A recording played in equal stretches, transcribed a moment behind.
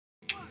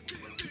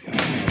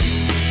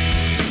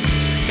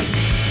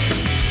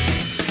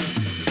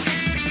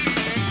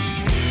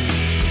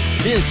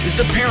This is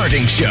The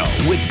Parenting Show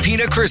with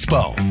Pina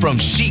Crispo from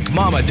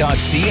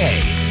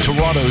chicmama.ca.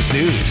 Toronto's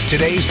news,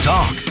 today's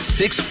talk,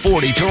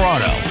 640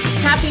 Toronto.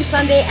 Happy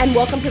Sunday and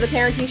welcome to The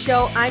Parenting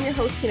Show. I'm your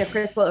host, Pina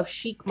Crispo of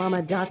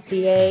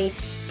chicmama.ca.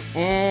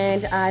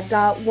 And I've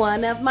got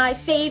one of my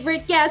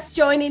favorite guests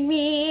joining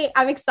me.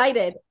 I'm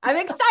excited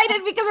because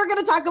we're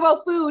going to talk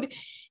about food.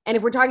 And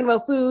if we're talking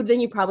about food, then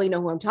you probably know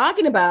who I'm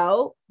talking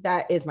about.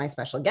 That is my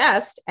special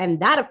guest.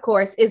 And that, of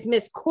course, is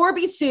Miss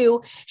Corby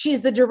Sue.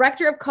 She's the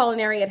director of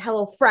culinary at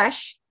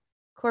HelloFresh.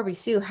 Corby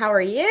Sue, how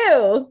are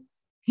you?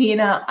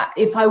 Pina,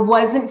 if I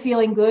wasn't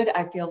feeling good,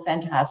 I feel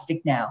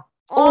fantastic now.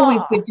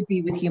 Always good to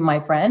be with you, my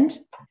friend.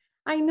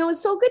 I know.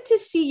 It's so good to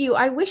see you.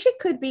 I wish it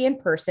could be in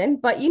person,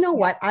 but you know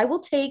what? I will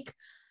take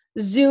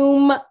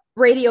Zoom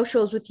radio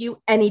shows with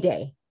you any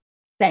day.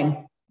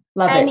 Same.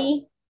 Love it.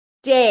 Any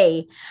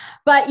day.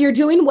 But you're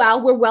doing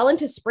well. We're well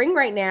into spring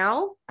right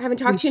now. I haven't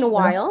talked to you in a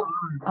while.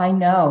 I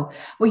know.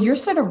 Well, you're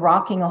sort of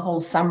rocking a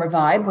whole summer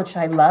vibe, which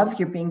I love.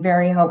 You're being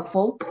very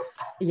hopeful.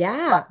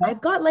 Yeah.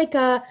 I've got like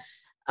a,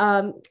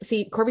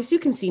 see, Corby Sue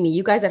can see me.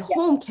 You guys at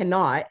home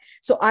cannot.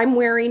 So I'm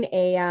wearing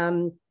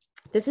a,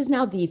 this is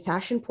now the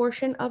fashion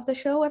portion of the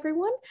show,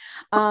 everyone.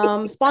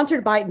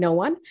 Sponsored by no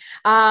one.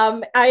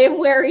 I am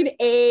wearing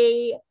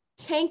a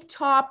tank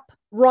top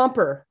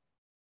romper.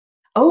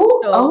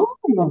 Oh,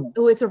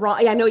 it's a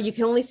romper. Yeah, I know you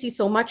can only see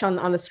so much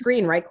on the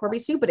screen, right, Corby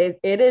Sue? But it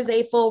is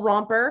a full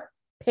romper,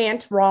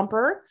 pant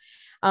romper.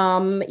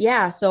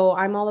 Yeah, so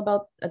I'm all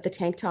about the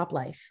tank top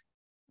life.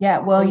 Yeah,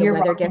 well, your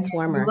weather gets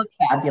warmer. You look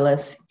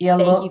fabulous.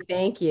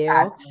 Thank you.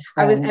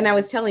 I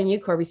was telling you,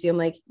 Corby Sue, I'm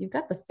like, you've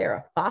got the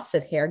Farrah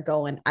Fawcett hair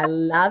going. I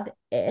love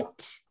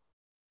it.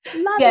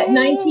 Love it.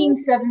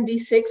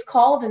 1976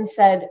 called and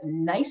said,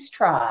 nice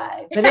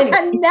try. But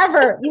anyway.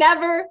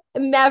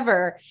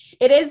 never.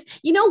 It is,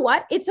 you know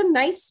what?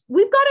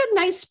 We've got a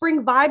nice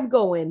spring vibe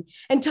going.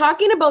 And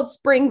talking about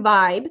spring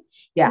vibe,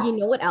 you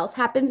know what else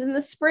happens in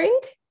the spring?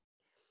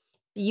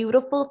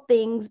 Beautiful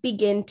things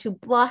begin to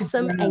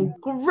blossom and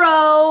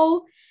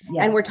grow.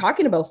 Yes. And we're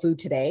talking about food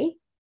today.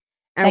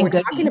 And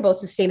we're talking about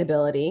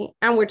sustainability.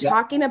 And we're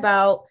talking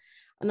about,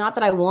 not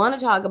that I want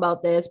to talk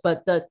about this,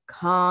 but the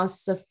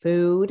cost of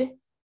food.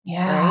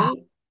 Yeah. Right?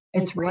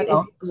 It's what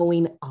is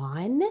going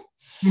on.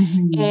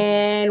 Mm-hmm.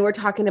 And we're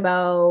talking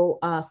about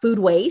food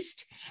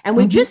waste. And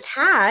we just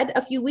had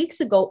a few weeks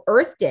ago,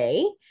 Earth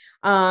Day.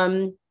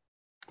 But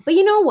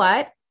you know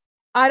what?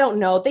 I don't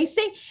know. They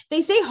say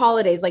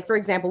holidays, like, for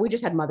example, we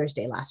just had Mother's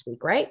Day last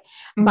week, right?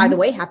 Mm-hmm. By the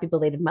way, happy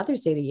belated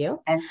Mother's Day to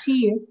you. And to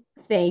you.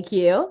 Thank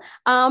you.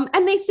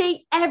 And they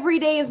say every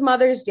day is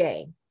Mother's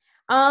Day.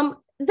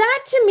 That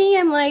to me,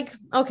 I'm like,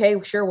 okay,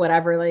 sure,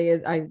 whatever.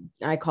 Like,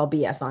 I call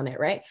BS on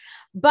it, right?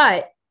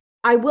 But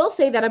I will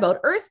say that about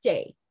Earth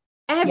Day.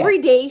 Every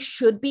day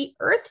should be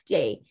Earth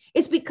Day.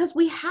 It's because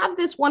we have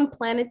this one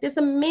planet, this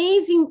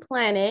amazing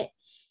planet,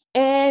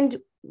 and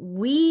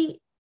we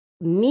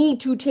need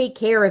to take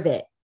care of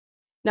it.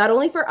 Not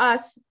only for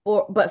us,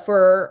 but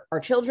for our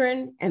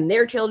children and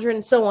their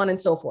children, so on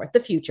and so forth, the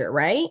future,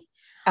 right?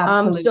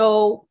 Absolutely.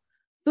 So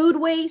food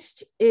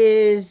waste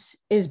is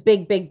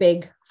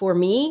big for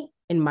me.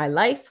 In my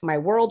life, my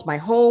world, my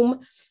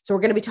home. So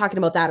we're going to be talking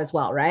about that as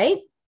well, right?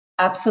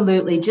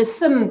 Absolutely. Just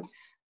some,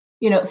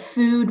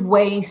 food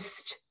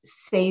waste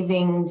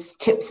savings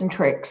tips and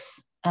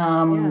tricks.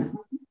 Because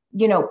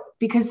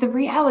the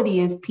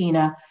reality is,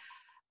 Pina,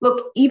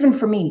 look, even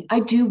for me,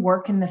 I do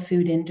work in the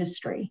food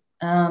industry.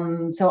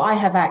 So I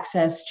have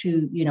access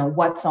to,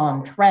 what's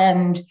on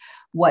trend,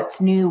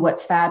 what's new,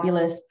 what's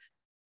fabulous.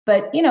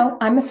 But,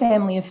 I'm a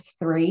family of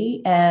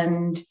 3.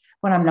 And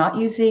when I'm not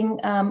using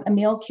a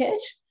meal kit,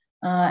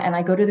 and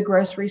I go to the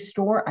grocery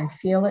store, I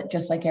feel it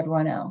just like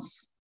everyone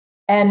else.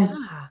 And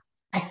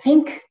I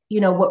think,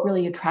 what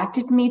really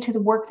attracted me to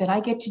the work that I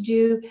get to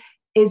do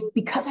is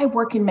because I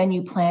work in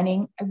menu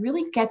planning, I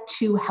really get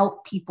to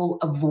help people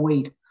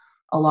avoid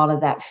a lot of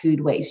that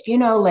food waste,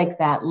 like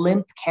that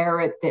limp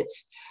carrot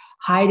that's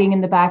hiding in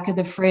the back of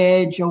the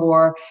fridge,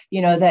 or,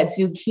 that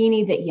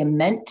zucchini that you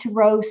meant to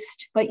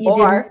roast, but you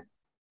didn't.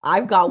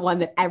 I've got one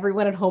that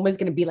everyone at home is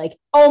going to be like,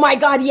 oh my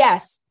God,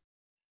 yes.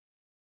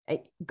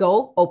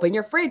 Go open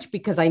your fridge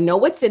because I know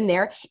what's in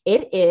there.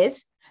 It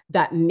is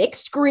that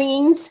mixed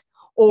greens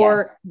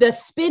or the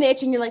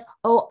spinach. And you're like,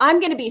 oh, I'm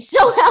going to be so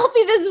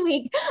healthy this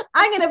week.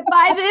 I'm going to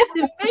buy this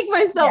and make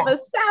myself a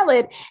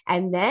salad.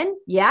 And then,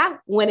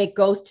 when it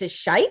goes to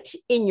shite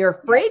in your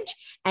fridge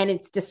and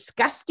it's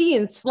disgusting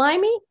and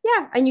slimy.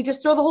 And you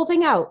just throw the whole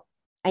thing out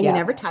and you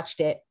never touched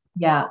it.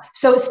 Yeah.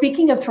 So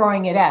speaking of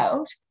throwing it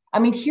out, I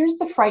mean, here's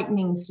the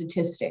frightening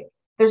statistic.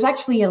 There's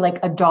actually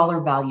a dollar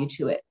value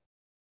to it.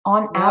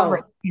 On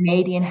average,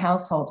 Canadian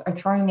households are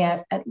throwing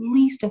out at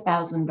least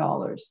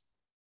 $1,000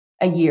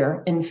 a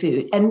year in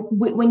food. And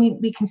when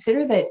we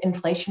consider that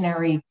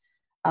inflationary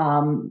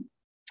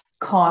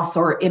costs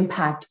or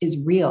impact is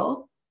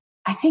real,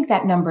 I think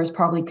that number is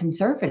probably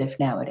conservative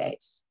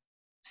nowadays.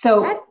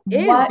 So that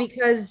is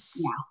because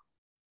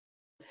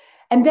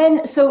And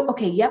then, so,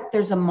 okay, yep,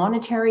 there's a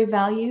monetary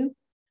value,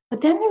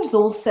 but then there's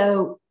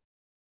also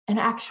an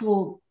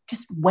actual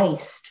just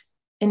waste.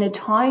 in a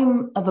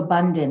time of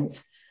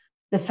abundance,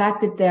 the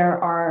fact that there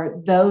are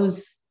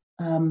those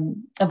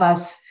of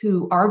us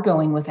who are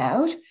going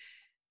without,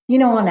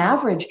 on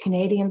average,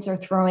 Canadians are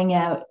throwing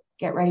out,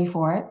 get ready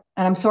for it.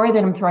 And I'm sorry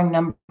that I'm throwing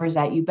numbers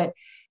at you, but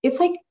it's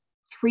like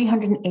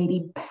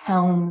 380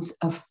 pounds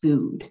of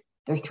food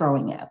they're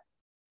throwing out.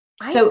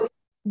 So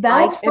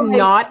that's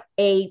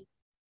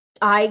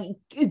I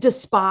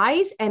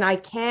despise, and I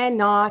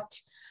cannot,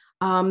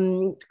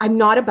 I'm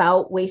not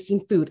about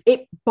wasting food.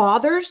 It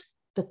bothers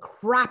the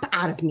crap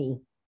out of me.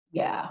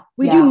 Yeah.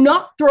 We do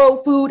not throw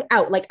food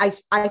out. Like I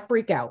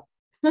freak out.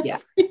 Yeah.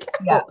 Freak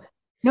out. Yeah.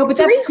 No, but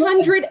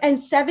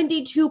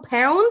 372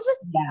 pounds.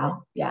 Yeah.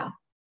 Yeah.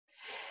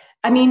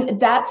 I mean,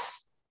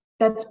 that's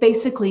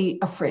basically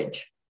a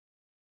fridge.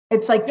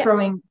 It's like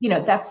throwing,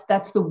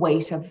 that's the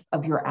weight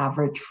of your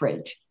average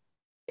fridge.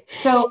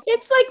 So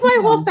it's like my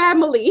whole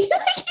family.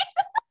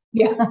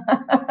 Yeah.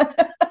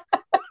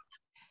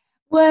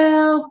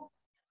 Well,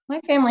 my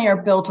family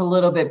are built a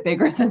little bit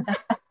bigger than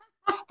that,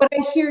 but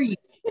I hear you.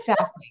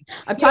 Exactly.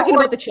 I'm talking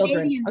about the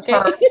children.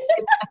 Okay.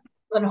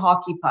 And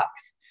hockey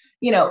pucks,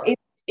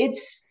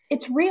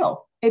 it's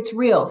real. It's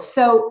real.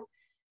 So,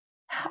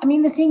 I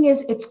mean, the thing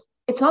is,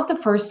 it's not the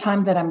first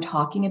time that I'm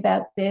talking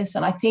about this.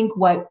 And I think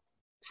what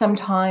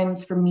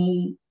sometimes for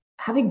me,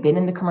 having been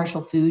in the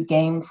commercial food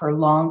game for a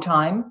long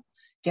time,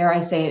 dare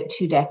I say it,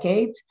 2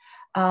 decades,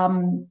 I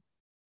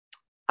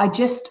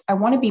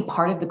want to be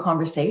part of the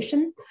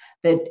conversation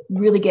that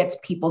really gets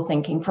people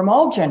thinking from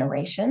all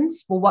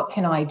generations. Well, what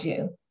can I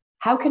do?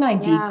 How can I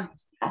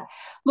decrease that?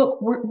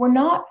 Look, we're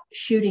not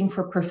shooting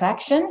for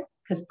perfection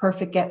because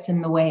perfect gets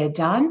in the way of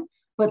done,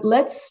 but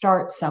let's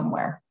start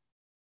somewhere.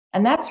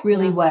 And that's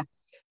really what,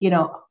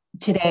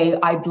 today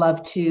I'd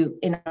love to,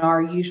 in our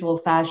usual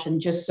fashion,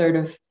 just sort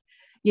of,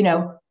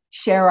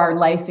 share our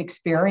life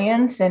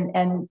experience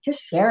and just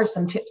share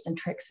some tips and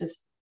tricks as,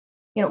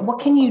 what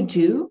can you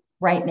do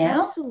right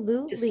now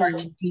to start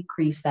to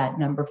decrease that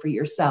number for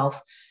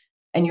yourself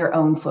and your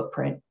own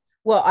footprint?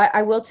 Well,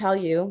 I will tell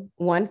you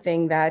one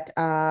thing that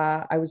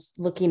I was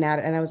looking at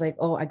and I was like,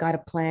 oh, I got a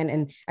plan,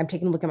 and I'm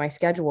taking a look at my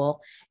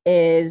schedule,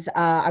 is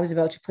I was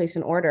about to place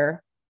an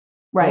order.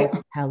 Right.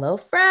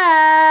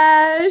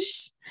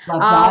 HelloFresh.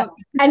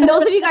 And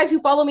those of you guys who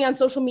follow me on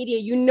social media,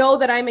 you know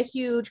that I'm a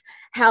huge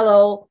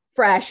HelloFresh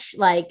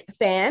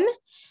fan.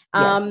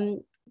 Yes.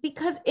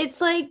 Because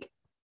it's like,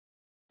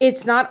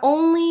 it's not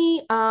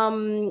only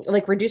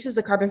reduces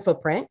the carbon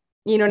footprint,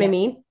 you know what I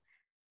mean?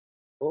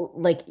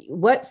 Like,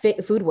 what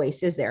food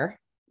waste is there?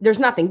 There's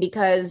nothing,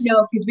 because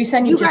we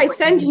send you guys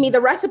send me the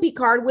recipe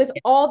card with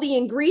all the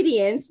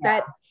ingredients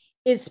that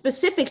is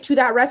specific to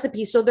that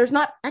recipe. So there's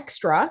not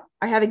extra.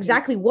 I have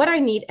exactly what I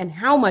need and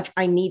how much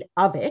I need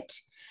of it.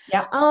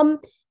 Yeah.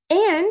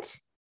 And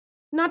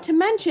not to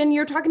mention,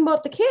 you're talking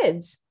about the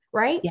kids,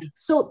 right? Yeah.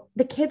 So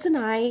the kids and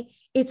I,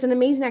 it's an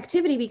amazing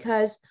activity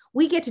because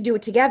we get to do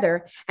it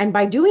together. And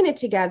by doing it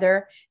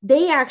together,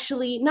 they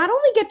actually not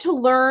only get to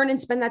learn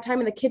and spend that time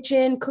in the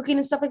kitchen, cooking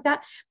and stuff like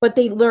that, but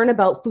they learn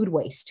about food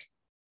waste.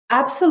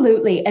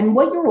 Absolutely. And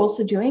what you're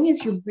also doing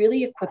is you're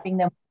really equipping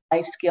them with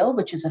life skill,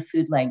 which is a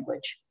food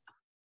language.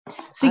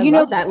 So I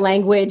love that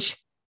language.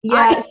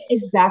 Yes,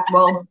 exactly.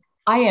 Well,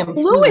 I am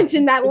fluent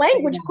in that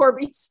language,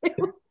 Corby.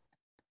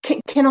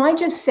 Can I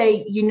just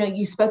say,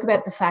 you spoke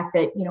about the fact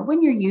that,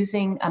 when you're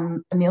using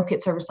a meal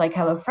kit service like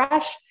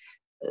HelloFresh,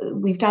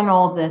 we've done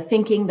all the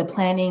thinking, the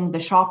planning, the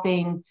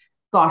shopping.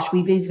 Gosh,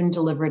 we've even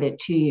delivered it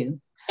to you.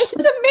 It's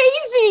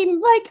amazing.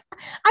 Like,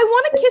 I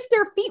want to kiss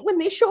their feet when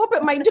they show up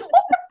at my door.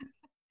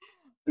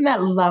 Isn't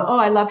that love? Oh,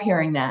 I love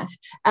hearing that.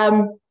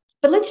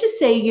 But let's just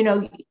say,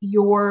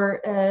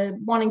 you're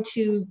wanting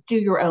to do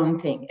your own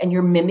thing and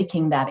you're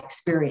mimicking that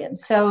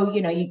experience. So,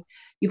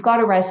 you've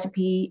got a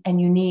recipe and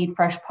you need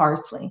fresh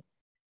parsley.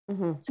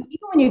 Mm-hmm. So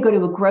even when you go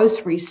to a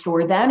grocery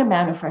store, that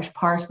amount of fresh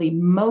parsley,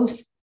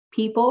 most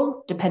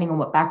people, depending on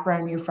what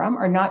background you're from,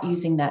 are not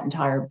using that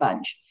entire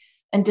bunch.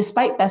 And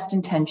despite best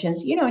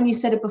intentions, and you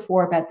said it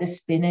before about the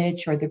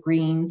spinach or the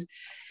greens.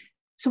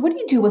 So what do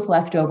you do with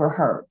leftover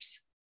herbs?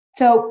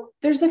 So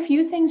there's a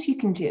few things you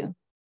can do.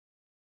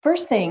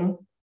 First thing,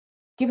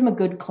 give them a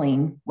good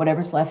clean,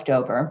 whatever's left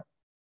over.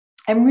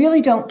 And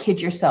really don't kid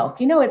yourself.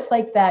 It's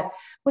like that,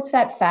 what's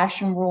that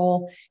fashion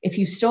rule? If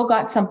you still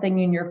got something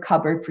in your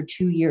cupboard for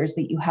 2 years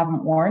that you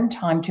haven't worn,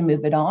 time to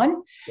move it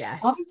on.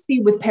 Yes. Obviously,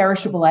 with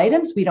perishable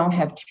items, we don't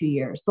have 2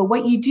 years. But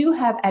what you do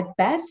have at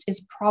best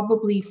is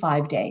probably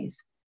 5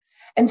 days.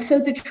 And so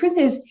the truth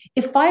is,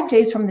 if 5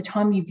 days from the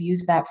time you've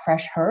used that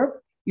fresh herb,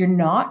 you're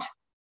not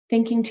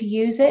thinking to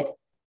use it,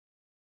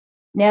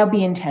 now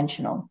be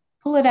intentional.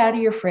 Pull it out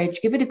of your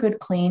fridge, give it a good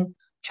clean,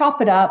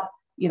 chop it up.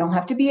 You don't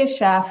have to be a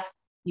chef.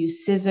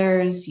 Use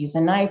scissors, use a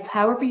knife,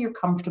 however you're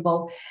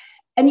comfortable.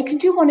 And you can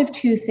do one of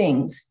two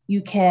things.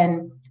 You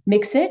can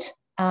mix it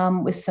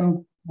with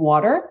some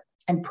water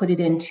and put it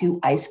into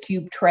ice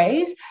cube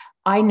trays.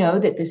 I know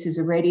that this is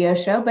a radio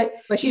show, but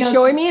she's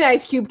showing me an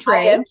ice cube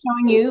tray. I am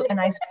showing you an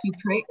ice cube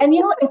tray. And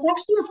it's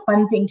actually a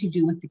fun thing to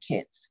do with the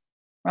kids.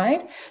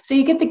 right? So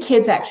you get the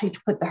kids actually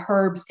to put the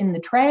herbs in the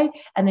tray,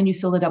 and then you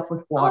fill it up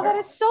with Oh, water. that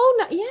is so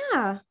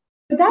yeah.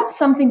 So that's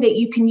something that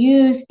you can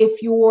use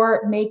if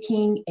you're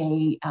making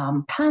a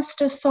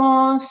pasta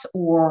sauce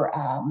or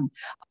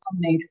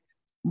made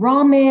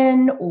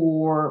ramen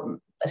or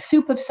a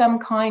soup of some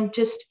kind.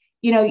 Just,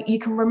 you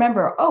can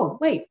remember, oh,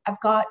 wait, I've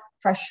got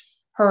fresh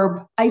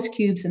herb ice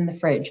cubes in the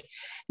fridge.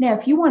 Now,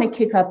 if you want to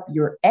kick up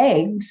your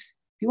eggs,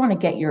 if you want to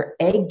get your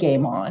egg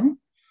game on,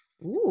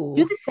 Ooh,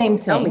 do the same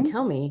thing.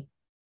 Tell me.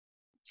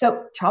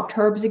 So chopped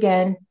herbs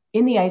again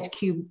in the ice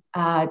cube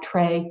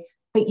tray,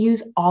 but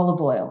use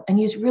olive oil and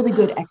use really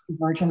good extra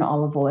virgin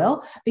olive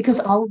oil because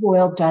olive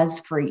oil does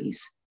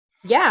freeze.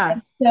 Yeah.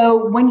 And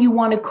so when you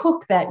want to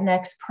cook that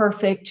next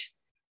perfect,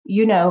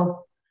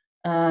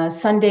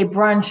 Sunday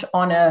brunch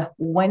on a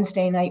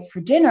Wednesday night for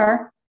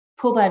dinner,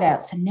 pull that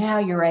out. So now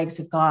your eggs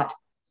have got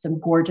some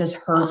gorgeous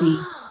herby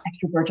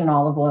extra virgin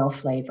olive oil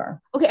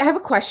flavor. Okay, I have a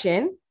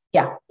question.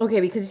 Yeah.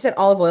 Okay, because you said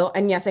olive oil,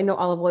 and yes, I know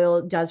olive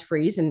oil does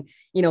freeze, and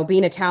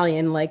being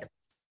Italian, like,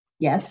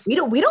 yes, we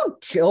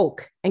don't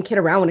joke and kid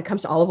around when it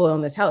comes to olive oil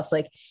in this house.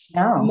 Like,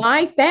 no.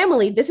 My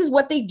family, this is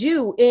what they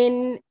do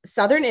in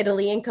southern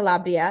Italy, in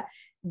Calabria.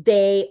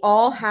 They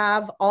all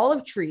have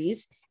olive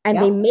trees,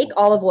 and they make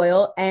olive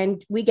oil,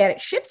 and we get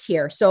it shipped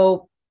here.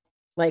 So,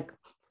 like,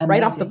 amazing.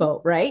 Right off the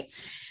boat, right?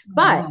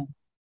 But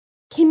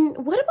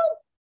what about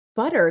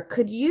butter?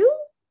 Could you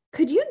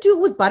do it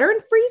with butter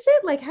and freeze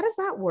it? Like, how does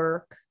that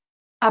work?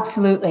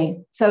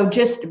 Absolutely. So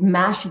just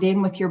mash it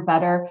in with your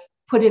butter,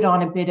 put it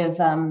on a bit of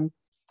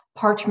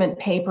parchment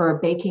paper or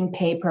baking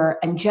paper,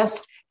 and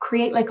just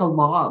create like a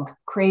log,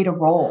 create a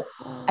roll.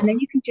 And then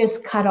you can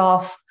just cut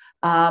off,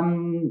 what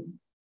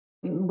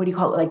do you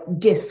call it? Like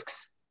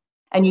discs.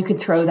 And you could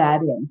throw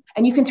that in,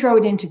 and you can throw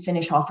it in to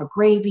finish off a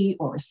gravy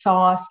or a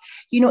sauce,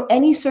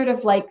 any sort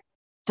of like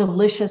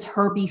delicious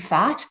herby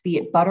fat, be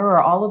it butter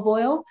or olive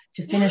oil,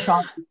 to finish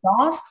off the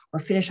sauce or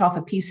finish off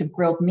a piece of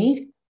grilled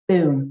meat.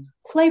 Boom.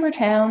 Flavor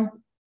town.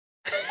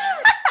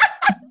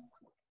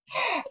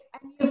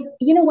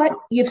 You know what?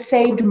 You've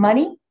saved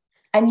money,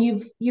 and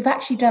you've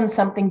actually done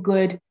something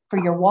good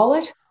for your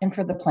wallet and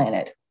for the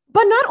planet.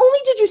 But not only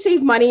did you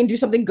save money and do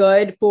something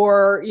good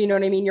for,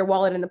 your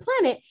wallet and the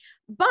planet,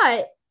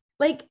 but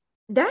like,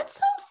 that's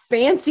some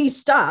fancy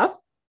stuff.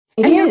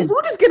 Your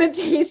food is going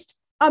to taste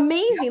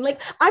amazing. Yeah.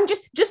 Like, I'm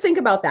just think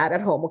about that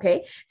at home.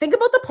 Okay. Think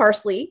about the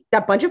parsley,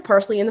 that bunch of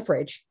parsley in the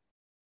fridge.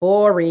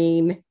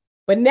 Boring.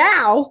 But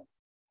now.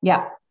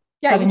 Yeah.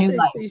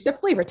 You said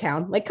Flavor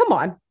Town. Like, come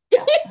on.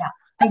 Yeah,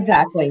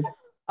 exactly.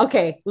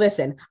 Okay.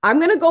 Listen, I'm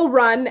going to go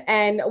run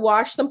and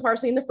wash some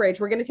parsley in the fridge.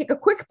 We're going to take a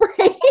quick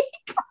break.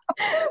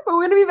 But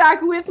we're going to be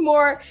back with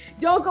more.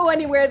 Don't go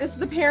anywhere. This is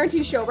the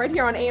Parenting Show right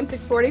here on AM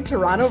 640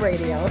 Toronto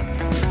Radio.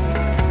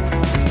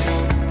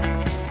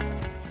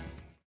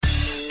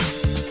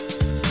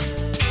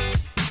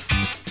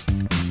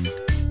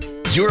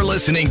 You're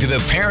listening to The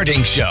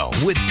Parenting Show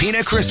with Pina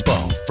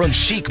Crispo from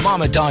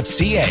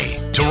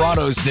chicmama.ca.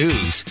 Toronto's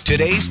news.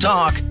 Today's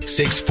talk,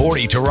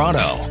 640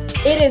 Toronto.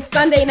 It is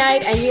Sunday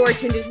night, and you are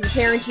tuned into The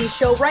Parenting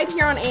Show right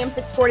here on AM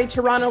 640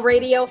 Toronto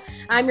Radio.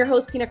 I'm your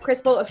host, Pina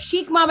Crispo of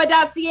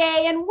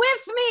chicmama.ca. And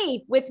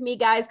with me,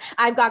 guys,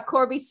 I've got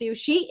Corby Sue.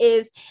 She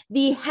is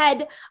the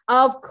head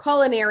of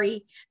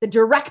culinary, the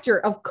director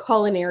of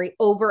culinary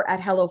over at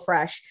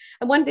HelloFresh.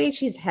 And one day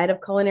she's head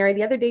of culinary.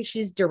 The other day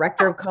she's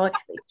director of culinary.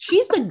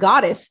 She's the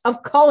goddess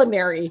of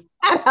culinary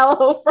at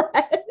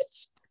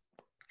HelloFresh.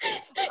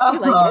 Do you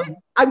like it?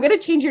 I'm going to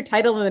change your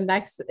title in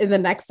the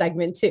next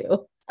segment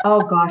too. Oh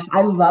gosh,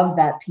 I love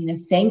that, Pina.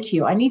 Thank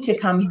you. I need to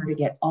come here to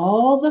get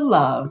all the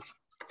love.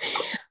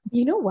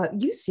 You know what?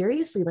 You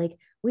seriously, like,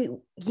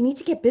 you need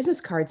to get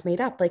business cards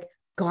made up, like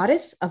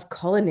goddess of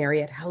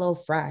culinary at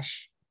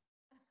HelloFresh.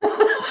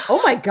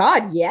 Oh my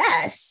God,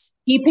 yes.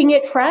 Keeping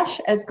it fresh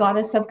as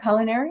goddess of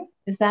culinary.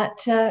 Is that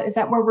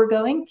where we're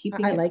going?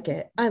 I like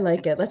it.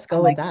 Let's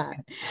go with that.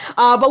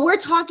 But we're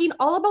talking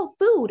all about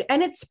food,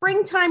 and it's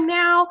springtime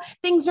now.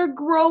 Things are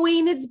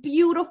growing. It's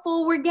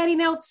beautiful. We're getting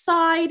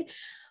outside.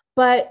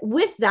 But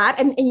with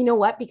that, and you know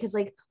what? Because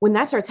like when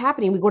that starts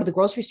happening, we go to the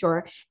grocery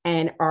store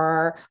and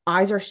our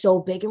eyes are so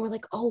big and we're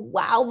like, oh,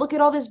 wow, look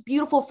at all this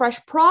beautiful fresh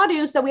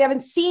produce that we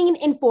haven't seen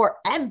in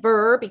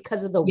forever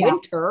because of the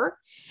winter,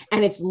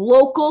 and it's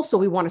local. So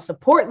we want to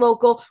support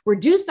local,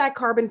 reduce that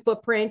carbon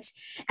footprint,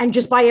 and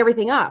just buy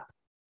everything up.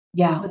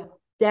 Yeah. But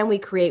then we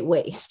create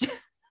waste.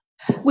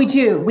 We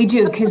do.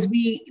 Because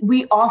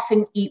we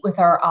often eat with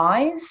our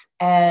eyes,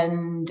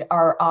 and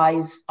our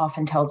eyes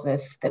often tells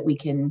us that we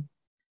can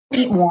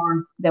eat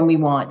more than we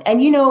want.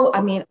 And,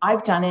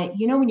 I've done it,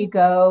 when you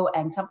go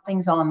and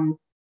something's on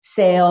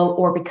sale,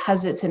 or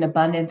because it's in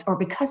abundance, or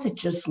because it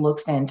just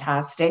looks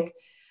fantastic,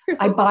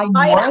 I buy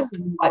more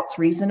than what's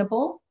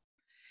reasonable,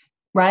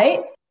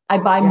 right? I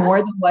buy more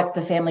than what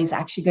the family's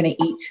actually going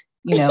to eat,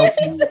 in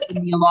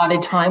the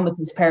allotted time with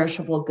this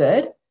perishable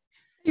good.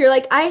 You're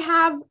like, I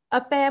have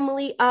a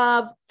family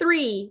of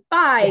 3,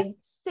 5,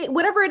 6,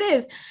 whatever it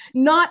is,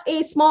 not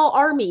a small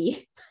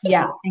army.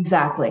 Yeah,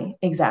 exactly.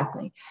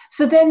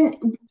 So then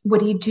what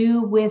do you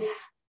do with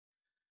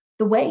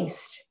the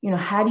waste.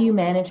 How do you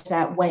manage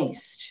that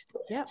waste?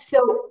 Yeah.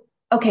 So,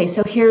 okay,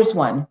 so here's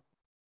one.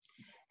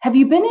 Have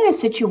you been in a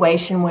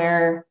situation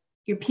where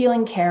you're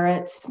peeling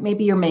carrots?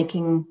 Maybe you're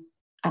making,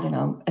 I don't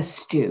know, a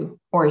stew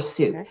or a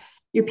soup. Okay.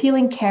 You're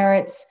peeling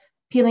carrots,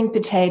 peeling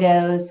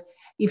potatoes.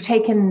 You've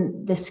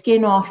taken the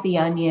skin off the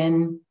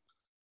onion.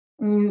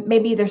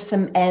 Maybe there's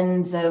some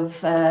ends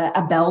of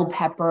a bell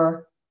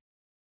pepper.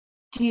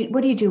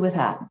 What do you do with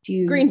that?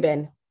 Green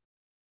bin.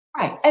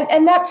 Right.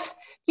 And that's,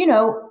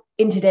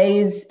 in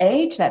today's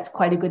age, that's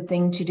quite a good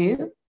thing to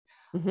do.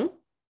 Mm-hmm.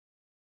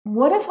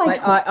 What if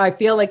I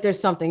feel like there's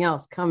something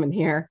else coming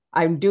here.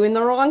 I'm doing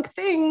the wrong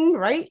thing,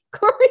 right,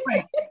 Corey?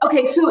 Right.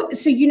 Okay. So,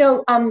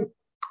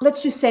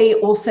 let's just say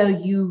also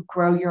you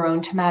grow your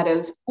own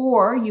tomatoes,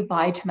 or you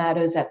buy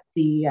tomatoes at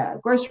the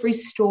grocery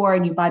store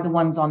and you buy the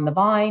ones on the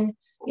vine,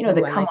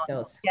 that come on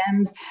those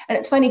stems. And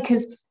it's funny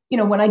because,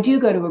 when I do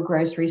go to a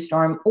grocery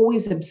store, I'm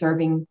always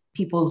observing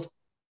people's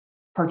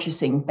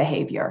purchasing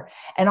behavior.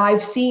 And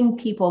I've seen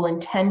people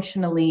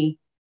intentionally,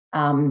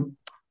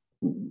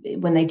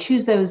 when they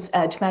choose those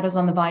tomatoes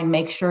on the vine,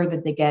 make sure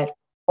that they get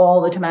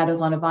all the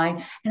tomatoes on a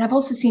vine. And I've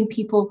also seen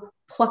people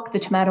pluck the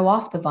tomato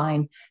off the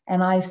vine.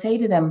 And I say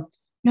to them,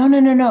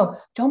 no,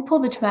 don't pull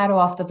the tomato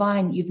off the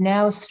vine. You've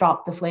now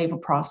stopped the flavor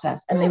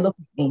process. And they look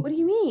at me. What do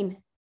you mean?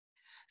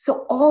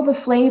 So all the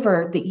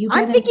flavor that you get,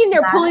 I'm thinking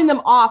they're pulling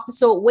them off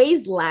so it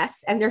weighs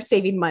less and they're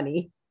saving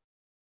money.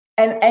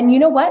 And you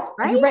know what?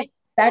 Right? You're right.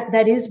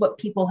 That is what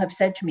people have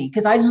said to me,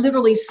 because I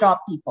literally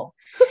stop people.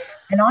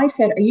 And I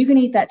said, are you going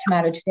to eat that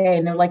tomato today?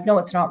 And they're like, no,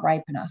 it's not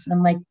ripe enough. And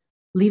I'm like,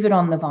 leave it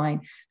on the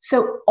vine.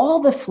 So all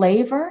the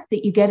flavor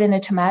that you get in a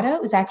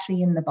tomato is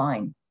actually in the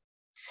vine.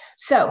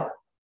 So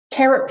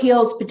carrot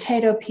peels,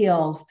 potato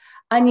peels,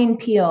 onion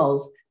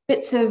peels,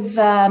 bits of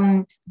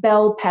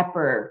bell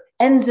pepper,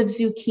 ends of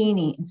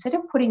zucchini, instead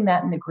of putting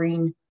that in the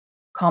green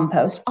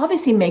compost,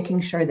 obviously making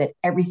sure that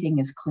everything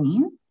is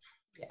clean.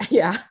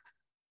 Yeah.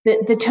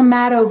 The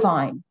tomato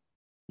vine,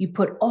 you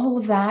put all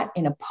of that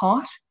in a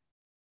pot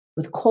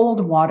with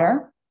cold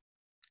water,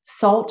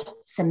 salt,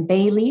 some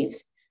bay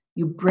leaves.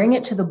 You bring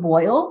it to the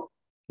boil,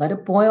 let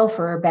it boil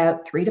for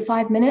about 3 to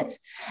 5 minutes,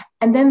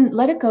 and then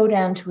let it go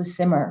down to a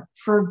simmer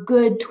for a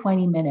good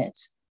 20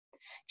 minutes.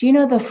 Do you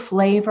know the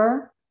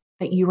flavor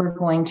that you are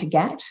going to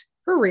get?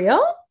 For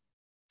real?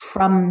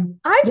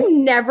 I've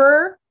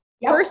never,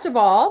 first of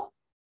all,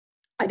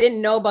 I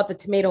didn't know about the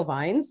tomato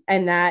vines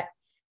and that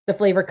the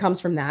flavor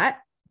comes from that.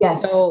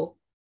 Yes. So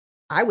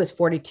I was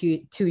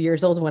 42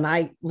 years old when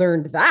I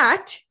learned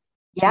that.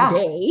 Yeah.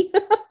 Today.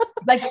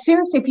 Like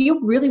seriously, if you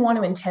really want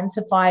to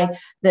intensify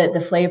the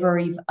flavor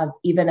of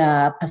even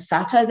a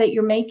passata that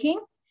you're making,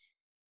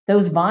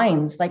 those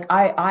vines, like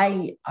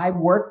I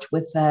worked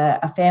with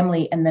a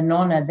family, and the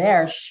nonna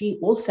there, she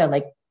also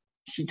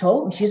she's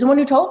the one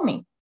who told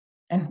me.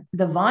 And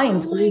the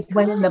vines always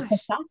went in the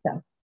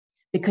passata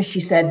because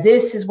she said,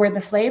 this is where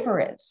the flavor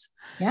is.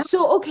 Yeah.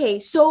 So,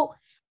 okay.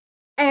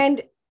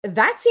 And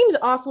that seems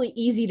awfully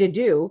easy to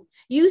do.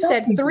 You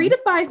said 3 to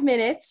 5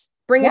 minutes,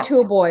 bring it to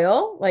a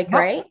boil,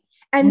 right?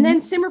 And then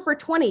simmer for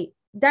 20.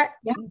 That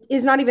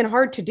is not even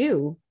hard to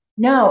do.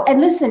 No. And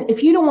listen,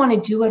 if you don't want to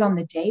do it on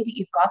the day that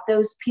you've got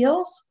those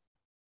peels,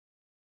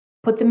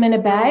 put them in a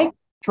bag,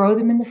 throw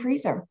them in the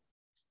freezer.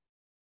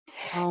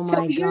 Oh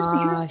my gosh. Here's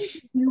what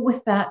you do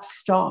with that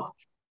stock.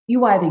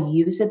 You either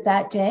use it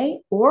that day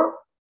or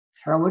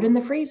throw it in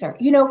the freezer.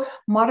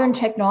 Modern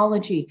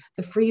technology,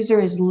 the freezer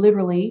is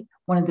literally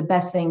one of the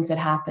best things that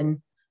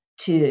happen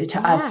to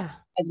us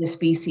as a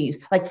species.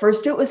 Like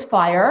first it was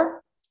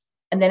fire,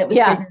 and then it was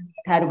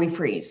how do we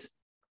freeze?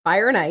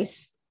 Fire and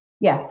ice.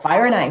 Yeah,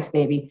 fire and ice,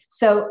 baby.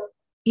 So,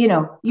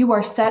 you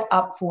are set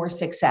up for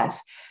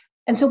success.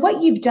 And so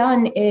what you've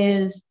done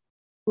is,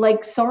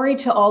 sorry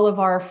to all of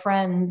our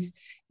friends,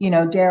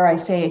 dare I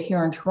say it,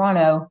 here in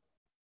Toronto,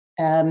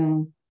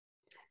 the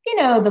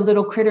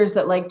little critters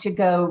that like to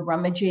go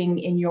rummaging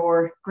in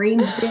your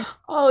greens bin.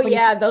 Oh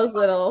yeah, those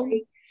little.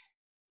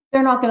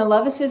 They're not going to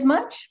love us as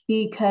much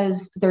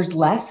because there's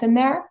less in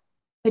there,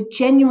 but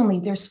genuinely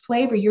there's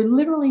flavor. You're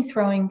literally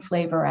throwing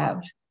flavor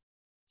out.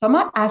 So I'm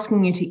not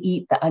asking you to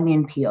eat the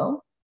onion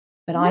peel,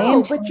 but I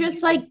am. But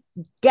just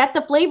get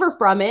the flavor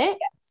from it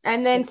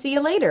and then see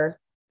you later.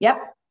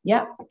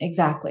 Yep,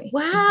 exactly.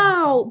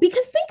 Wow.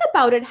 Because think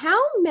about it.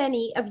 How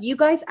many of you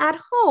guys at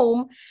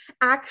home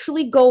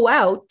actually go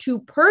out to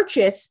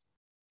purchase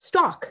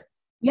stock?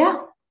 Yeah.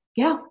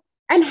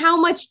 And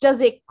how much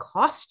does it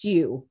cost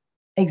you?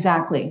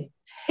 Exactly.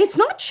 It's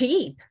not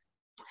cheap.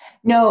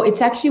 No,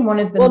 it's actually one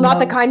of the not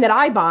the kind that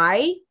I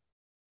buy.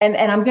 And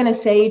I'm going to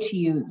say to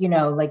you,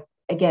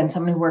 again,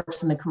 someone who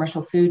works in the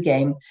commercial food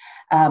game,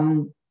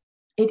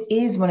 it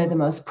is one of the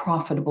most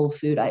profitable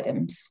food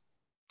items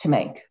to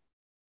make,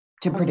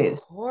 to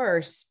produce. Of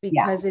course,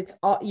 because it's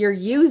all you're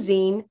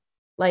using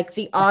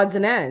the odds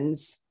and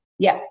ends.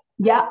 Yeah,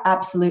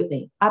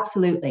 absolutely.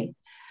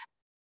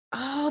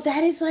 Oh,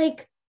 that is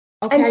okay.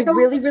 I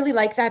really, really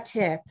like that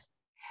tip.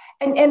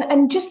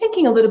 And just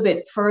thinking a little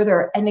bit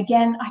further, and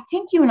again, I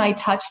think you and I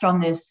touched on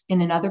this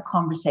in another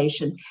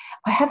conversation.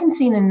 I haven't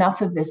seen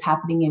enough of this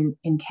happening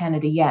in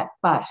Canada yet,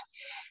 but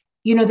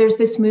there's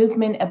this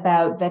movement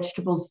about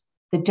vegetables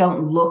that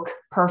don't look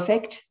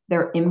perfect,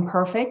 they're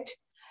imperfect.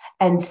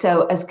 And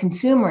so as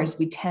consumers,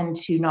 we tend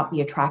to not be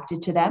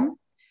attracted to them.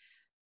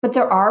 But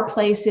there are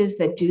places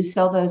that do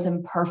sell those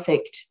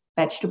imperfect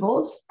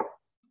vegetables.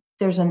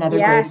 There's another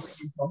great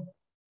example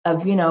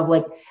of,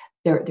 like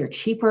they're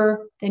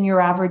cheaper than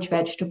your average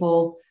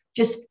vegetable.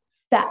 Just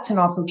that's an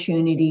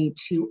opportunity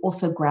to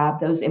also grab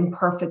those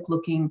imperfect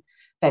looking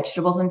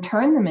vegetables and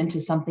turn them into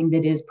something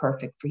that is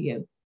perfect for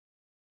you.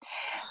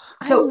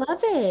 So, I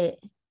love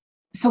it.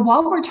 So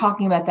while we're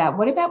talking about that,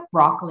 what about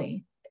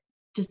broccoli?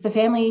 Does the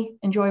family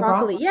enjoy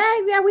broccoli?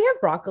 Yeah, we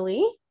have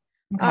broccoli.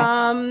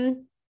 Okay.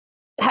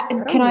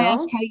 Can I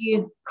ask how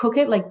you cook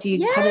it? Like, do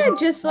you cut it?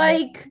 Just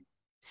like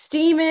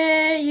steam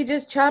it. You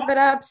just chop it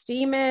up,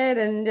 steam it,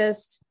 and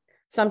just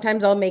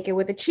sometimes I'll make it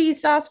with a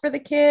cheese sauce for the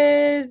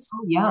kids.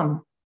 Oh,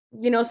 yum.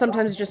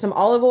 Sometimes just some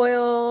olive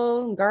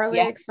oil,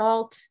 garlic,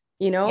 salt,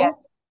 Yeah,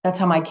 that's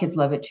how my kids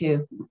love it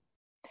too.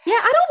 Yeah,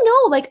 I don't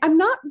know. Like, I'm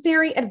not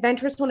very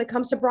adventurous when it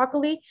comes to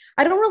broccoli.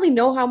 I don't really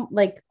know how,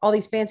 like, all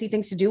these fancy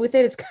things to do with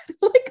it. It's kind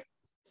of like,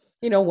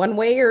 one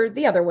way or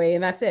the other way,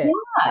 and that's it.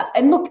 Yeah,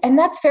 and look, and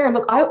that's fair.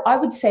 Look, I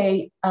would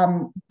say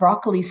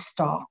broccoli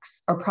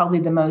stalks are probably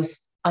the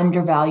most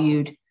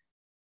undervalued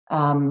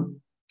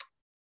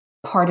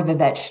part of a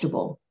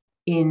vegetable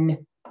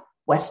in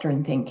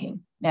Western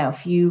thinking. Now,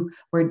 if you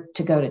were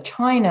to go to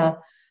China,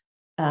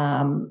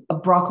 a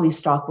broccoli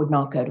stalk would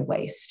not go to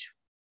waste,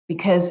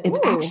 because it's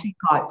actually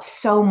got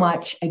so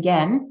much,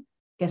 again,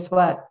 guess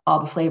what? All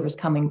the flavors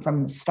coming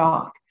from the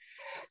stalk.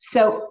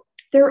 So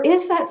there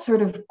is that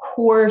sort of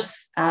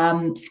coarse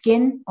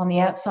skin on the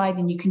outside,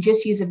 and you can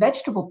just use a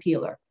vegetable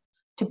peeler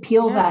to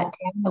peel that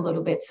down a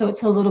little bit, so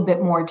it's a little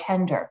bit more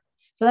tender.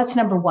 So that's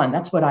number one.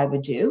 That's what I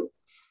would do.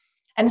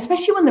 And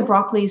especially when the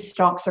broccoli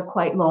stalks are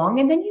quite long,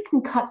 and then you can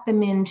cut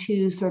them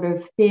into sort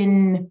of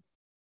thin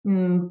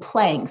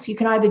planks. You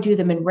can either do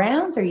them in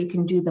rounds or you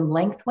can do them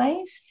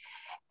lengthways.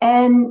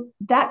 And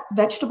that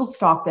vegetable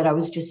stock that I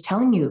was just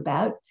telling you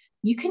about,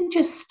 you can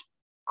just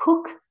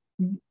cook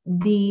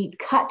the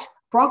cut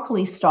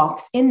broccoli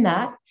stalks in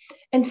that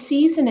and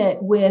season it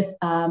with,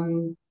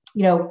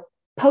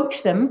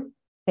 poach them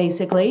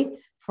basically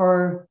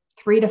for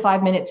 3 to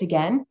 5 minutes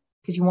again,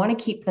 because you want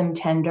to keep them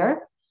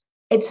tender.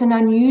 It's an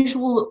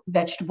unusual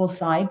vegetable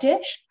side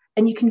dish,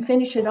 and you can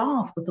finish it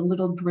off with a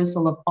little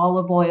drizzle of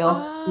olive oil,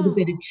 a little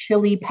bit of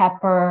chili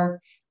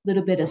pepper, a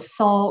little bit of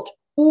salt,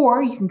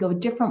 or you can go a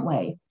different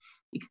way.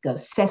 You could go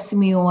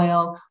sesame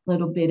oil, a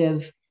little bit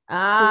of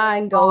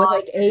and go with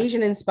like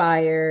Asian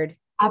inspired.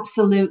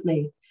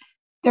 Absolutely.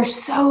 They're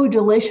so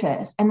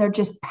delicious, and they're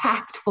just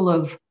packed full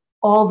of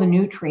all the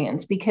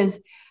nutrients,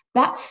 because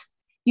that's,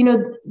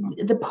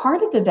 the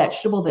part of the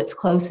vegetable that's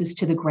closest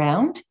to the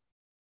ground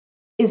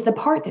is the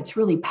part that's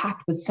really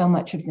packed with so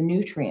much of the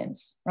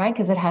nutrients, right?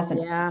 Because it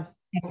hasn't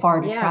far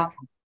to travel.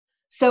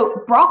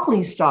 So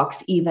broccoli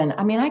stalks, even,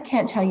 I mean, I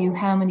can't tell you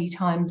how many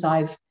times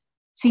I've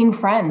seen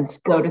friends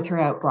go to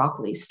throw out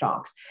broccoli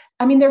stalks.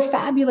 I mean, they're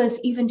fabulous,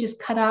 even just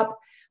cut up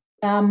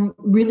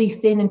really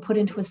thin and put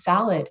into a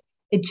salad.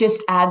 It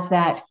just adds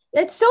that.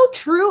 It's so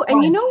true.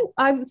 And,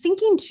 I'm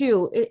thinking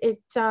too,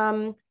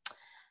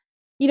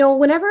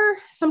 whenever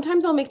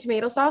sometimes I'll make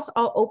tomato sauce,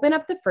 I'll open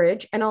up the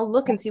fridge and I'll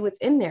look and see what's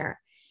in there.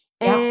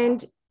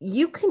 And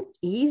you can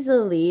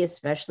easily,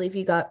 especially if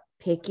you got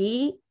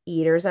picky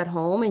eaters at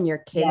home and your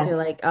kids are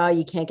like, oh,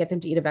 you can't get them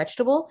to eat a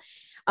vegetable.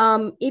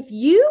 If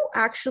you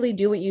actually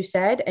do what you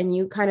said and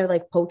you kind of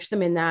like poach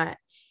them in that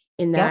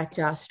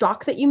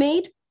stock that you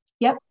made,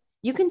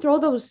 you can throw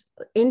those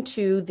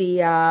into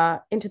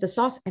the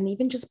sauce and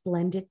even just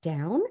blend it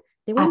down.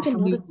 They won't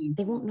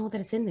they won't know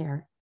that it's in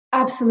there.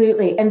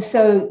 Absolutely. And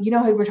so,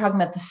 how we're talking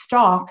about the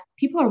stalk,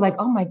 people are like,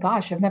 oh my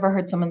gosh, I've never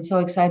heard someone so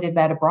excited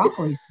about a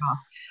broccoli stalk.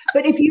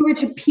 But if you were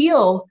to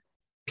peel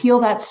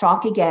that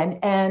stalk again,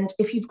 and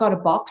if you've got a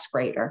box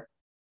grater,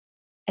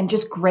 and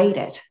just grate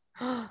it,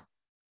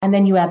 and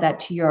then you add that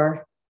to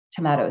your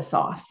tomato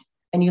sauce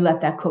and you let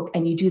that cook,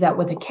 and you do that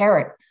with a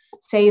carrot.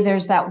 Say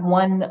there's that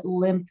one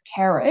limp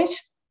carrot,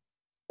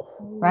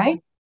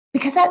 right?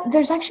 Because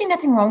there's actually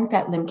nothing wrong with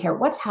that limp carrot.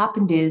 What's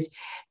happened is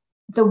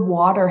the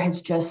water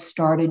has just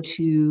started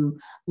to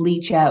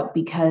leach out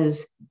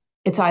because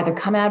it's either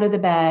come out of the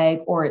bag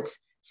or it's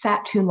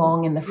sat too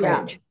long in the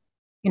fridge.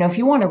 If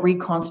you want to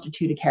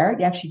reconstitute a carrot,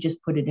 you actually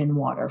just put it in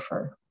water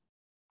for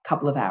a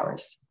couple of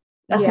hours.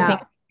 That's the thing.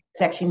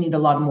 It's actually need a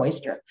lot of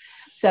moisture.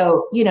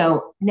 So,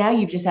 now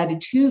you've just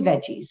added 2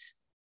 veggies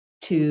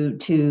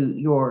to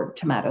your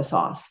tomato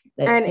sauce.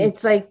 And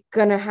it's like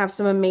gonna have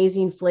some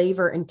amazing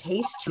flavor and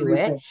taste to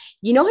it.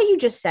 You know how you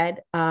just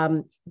said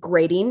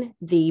grating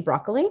the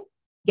broccoli?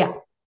 Yeah.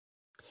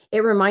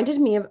 It reminded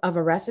me of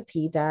a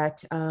recipe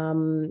that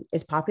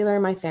is popular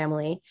in my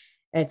family.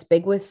 It's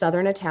big with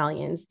Southern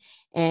Italians,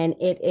 and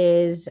it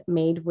is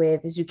made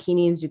with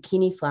zucchini and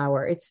zucchini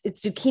flour. It's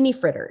zucchini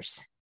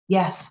fritters.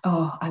 Yes.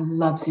 Oh, I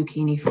love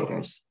zucchini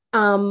fritters.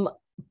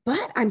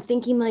 But I'm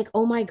thinking like,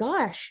 oh my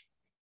gosh,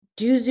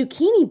 do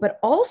zucchini, but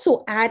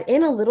also add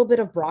in a little bit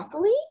of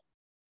broccoli.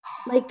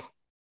 Like,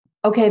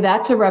 Okay,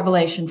 that's a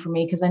revelation for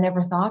me because I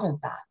never thought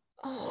of that.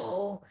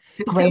 oh,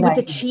 It's a because great with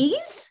the idea.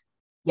 cheese.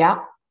 Yeah,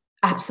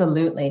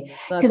 absolutely.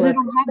 Look, Because look.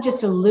 it'll have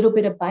just a little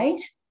bit of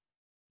bite.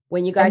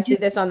 When you And guys see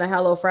just, this on the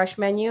HelloFresh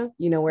menu,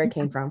 you know where it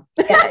came from.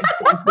 yeah,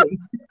 exactly.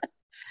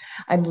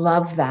 I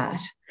love that.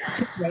 It's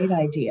a great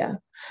idea.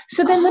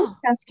 So then let me Oh,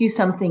 ask you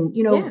something,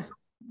 yeah.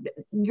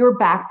 your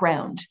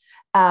background.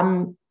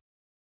 Um,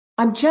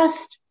 I'm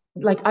just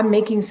like, I'm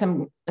making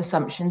some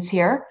assumptions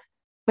here,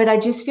 but I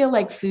just feel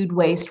like food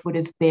waste would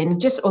have been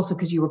just also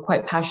because you were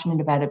quite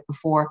passionate about it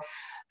before.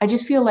 I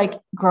just feel like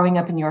growing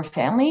up in your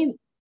family,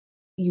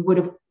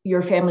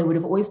 your family would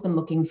have always been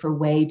looking for a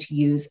way to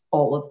use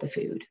all of the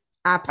food,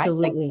 right? Like,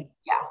 Absolutely.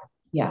 yeah,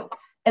 yeah.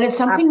 And it's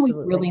something we've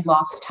Absolutely. really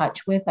lost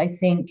touch with, I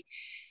think,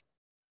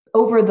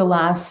 over the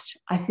last,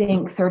 I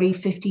think, 30,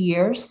 50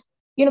 years,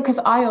 because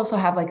I also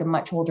have like a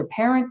much older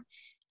parent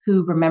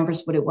who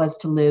remembers what it was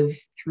to live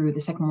through the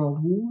Second World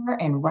War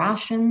and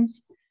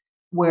rations,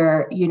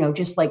 where,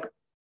 just like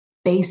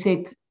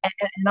basic,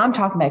 and I'm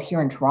talking about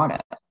here in Toronto.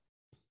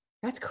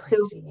 That's So,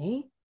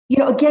 crazy.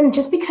 again,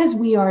 just because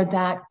we are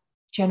that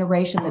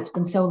generation that's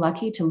been so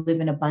lucky to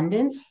live in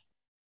abundance,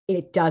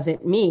 It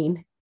doesn't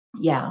mean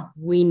yeah,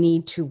 we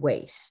need to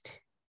waste.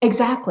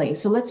 exactly.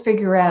 So let's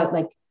figure out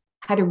like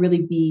how to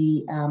really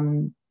be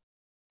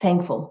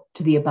thankful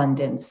to the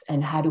abundance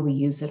and how do we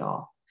use it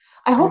all.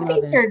 I I hope love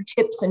these it. are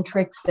tips and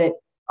tricks that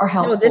are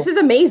No, this helpful. is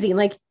amazing.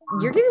 Like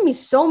you're giving me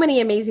so many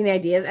amazing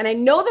ideas, and I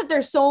know that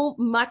there's so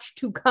much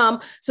to come.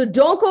 So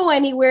don't go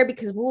anywhere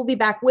because we'll be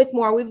back with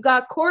more. We've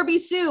got Corby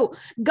Sue,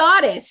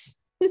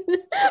 goddess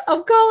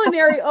of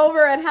culinary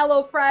over at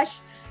HelloFresh.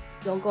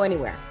 Don't go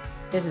anywhere.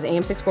 This is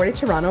AM 640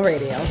 Toronto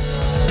Radio.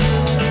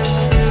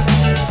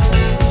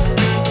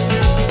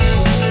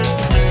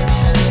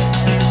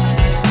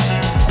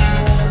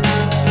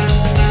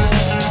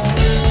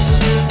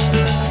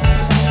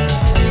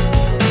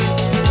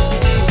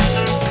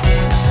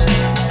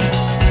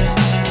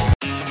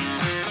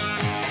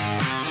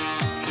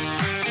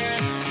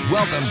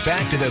 Welcome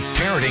back to the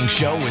Parenting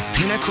Show with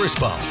Pina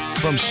Crispo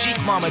from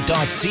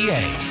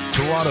chicmama.ca.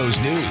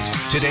 Toronto's news,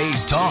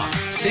 today's talk,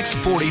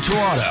 640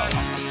 Toronto.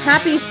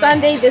 Happy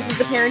Sunday. This is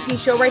the Parenting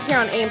Show right here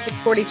on AM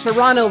 640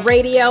 Toronto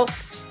Radio.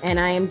 And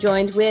I am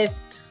joined with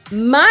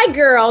my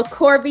girl,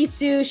 Corby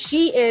Sue.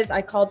 She is,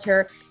 I called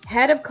her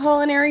head of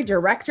culinary,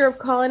 director of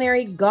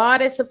culinary,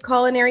 goddess of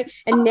culinary.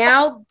 And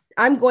now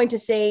I'm going to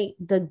say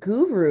the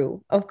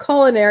guru of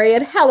culinary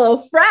at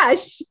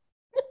HelloFresh.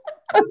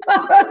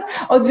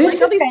 Oh, this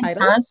Like all is these titles.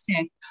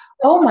 fantastic.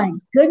 Oh my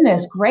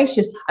goodness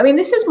gracious. I mean,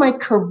 this is my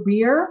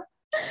career,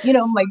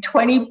 my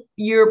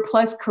 20-year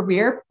plus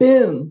career.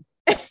 Boom.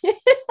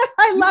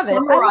 I love it. I love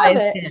Summarized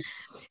it. it.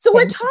 So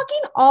we're Thank you. talking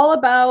all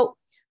about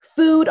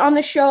food on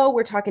the show.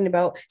 We're talking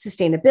about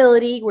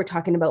sustainability. We're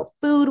talking about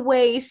food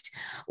waste.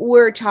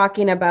 We're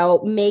talking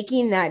about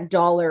making that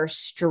dollar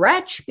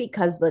stretch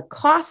because the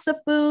cost of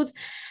foods,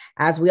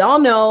 as we all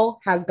know,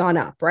 has gone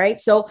up, right?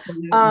 So,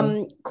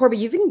 Absolutely. Corby,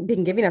 you've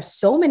been giving us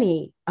so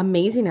many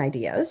amazing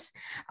ideas.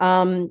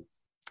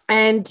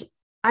 And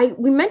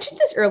we mentioned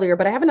this earlier,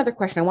 but I have another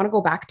question. I want to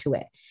go back to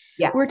it.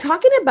 Yeah. We're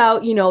talking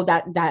about,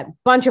 that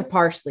bunch of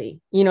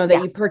parsley, that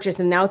Yeah. you purchased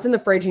and now it's in the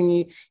fridge and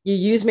you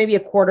use maybe a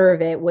quarter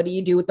of it. What do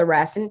you do with the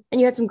rest? And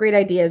you had some great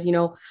ideas,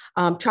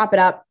 chop it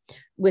up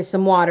with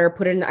some water,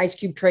 put it in ice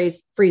cube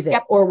trays, freeze it,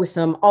 Yep. or with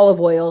some olive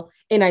oil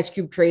in ice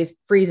cube trays,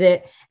 freeze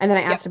it. And then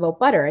I Yep. asked about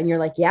butter and you're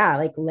like, yeah,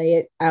 like lay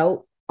it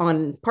out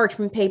on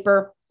parchment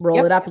paper, roll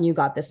Yep. it up and you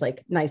got this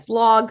like nice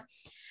log.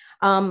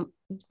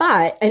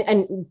 But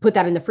put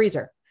that in the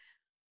freezer.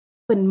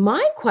 But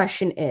my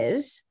question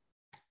is,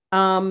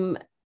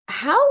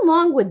 how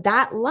long would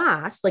that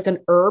last, like an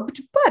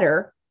herbed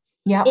butter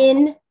Yeah.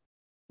 in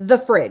the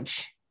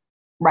fridge?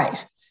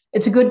 Right.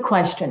 It's a good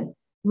question.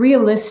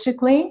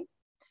 Realistically,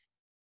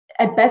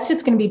 at best,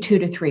 it's going to be 2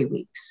 to 3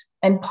 weeks.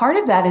 And part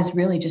of that is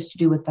really just to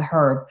do with the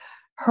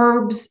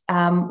herbs.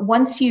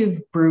 Once you've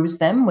bruised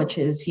them, which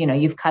is,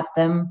 you've cut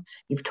them,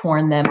 you've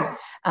torn them,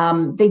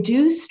 they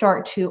do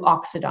start to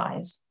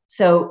oxidize.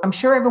 So I'm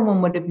sure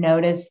everyone would have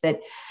noticed that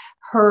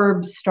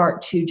herbs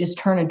start to just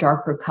turn a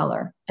darker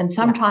color. And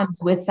sometimes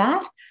with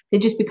that, they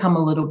just become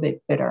a little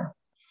bit bitter.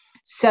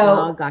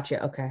 So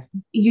Gotcha. Okay.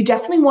 you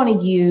definitely want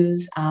to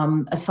use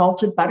a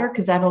salted butter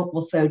because that'll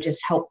also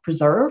just help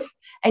preserve.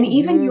 And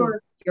even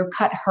your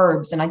cut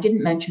herbs, and I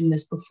didn't mention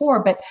this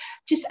before, but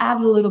just add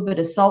a little bit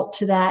of salt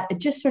to that. It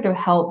just sort of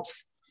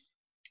helps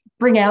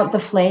bring out the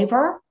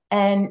flavor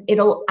and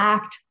it'll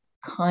act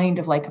kind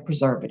of like a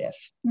preservative.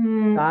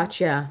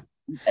 Gotcha.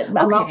 I'm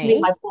not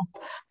putting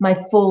my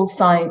full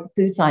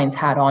food science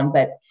hat on,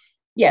 but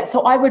yeah,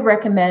 so I would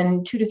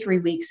recommend 2 to 3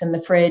 weeks in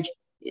the fridge.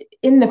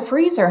 In the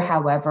freezer,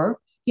 however,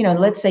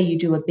 let's say you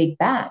do a big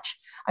batch.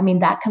 I mean,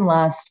 that can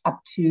last up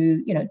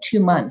to, 2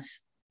 months.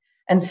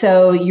 And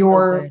so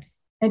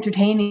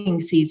entertaining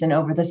season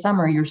over the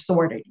summer, you're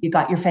sorted. You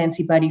got your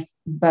fancy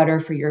butter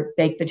for your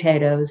baked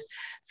potatoes,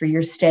 for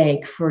your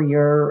steak, for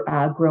your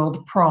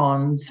grilled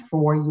prawns,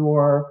 for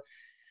your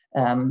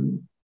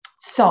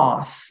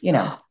sauce,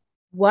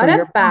 What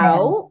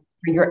about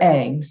for your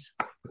eggs?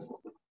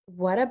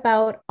 What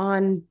about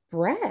on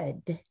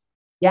bread?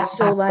 Yeah.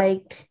 So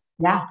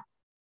yeah.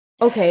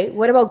 Okay.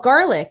 What about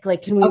garlic?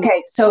 Like, can we?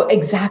 Okay. So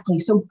exactly.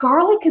 So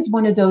garlic is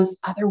one of those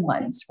other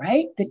ones,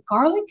 right? That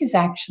garlic is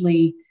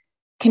actually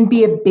can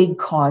be a big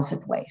cause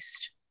of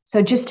waste.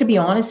 So just to be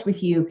honest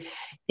with you,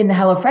 in the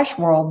HelloFresh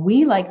world,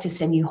 we like to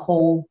send you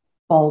whole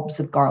bulbs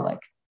of garlic.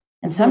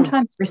 And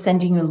sometimes we're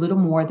sending you a little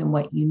more than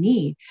what you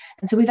need.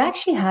 And so we've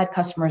actually had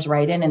customers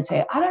write in and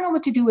say, I don't know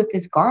what to do with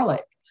this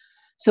garlic.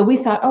 So we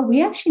thought,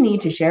 we actually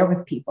need to share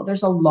with people.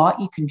 There's a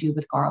lot you can do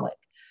with garlic.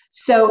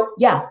 So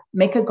yeah,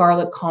 make a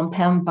garlic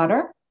compound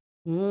butter,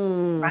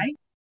 right?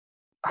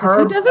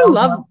 Who doesn't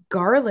love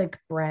garlic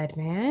bread,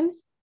 man?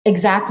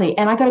 Exactly.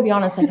 And I got to be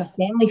honest, like a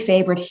family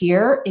favorite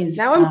here is...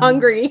 Now I'm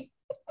hungry.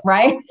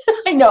 Right?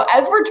 I know,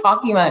 as we're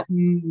talking about.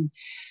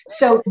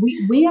 So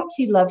we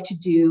actually love to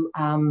do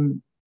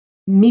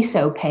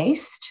miso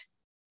paste,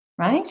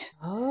 right?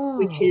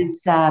 Which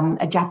is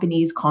a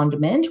Japanese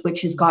condiment,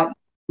 which has got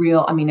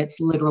it's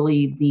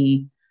literally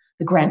the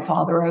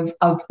grandfather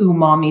of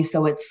umami,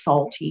 so it's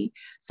salty.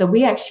 So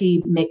we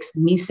actually mix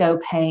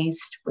miso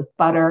paste with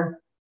butter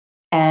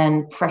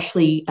and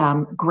freshly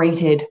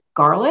grated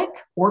garlic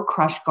or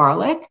crushed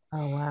garlic.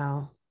 Oh,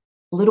 wow.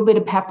 A little bit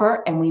of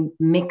pepper, and we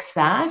mix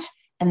that.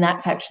 And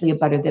that's actually a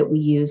butter that we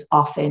use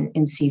often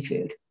in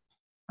seafood,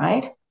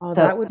 right? Oh,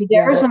 so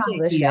there's an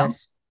idea.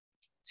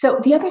 So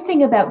the other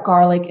thing about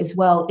garlic as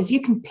well is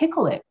you can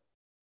pickle it.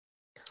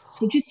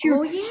 So just your...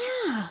 Oh,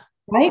 yeah.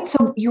 Right?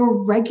 So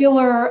your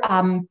regular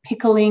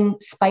pickling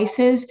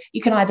spices,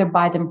 you can either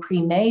buy them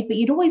pre-made, but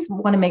you'd always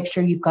want to make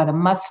sure you've got a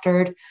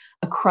mustard,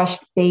 a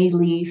crushed bay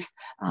leaf,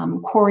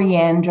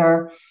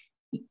 coriander,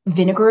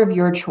 vinegar of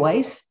your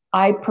choice.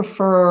 I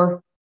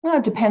prefer,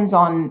 it depends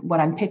on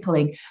what I'm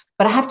pickling,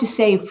 but I have to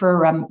say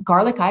for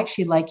garlic, I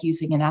actually like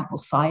using an apple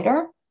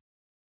cider.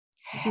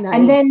 Nice.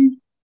 And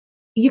then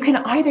you can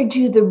either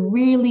do the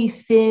really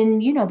thin,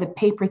 the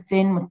paper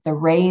thin with the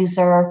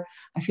razor.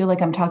 I feel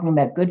like I'm talking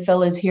about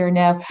Goodfellas here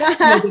now.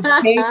 The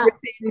paper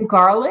thin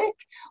garlic,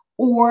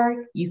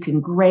 or you can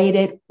grate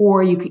it,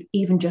 or you could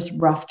even just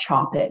rough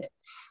chop it.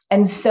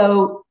 And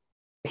so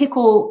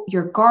pickle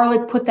your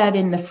garlic, put that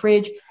in the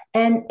fridge.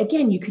 And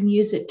again, you can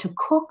use it to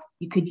cook.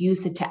 You could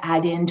use it to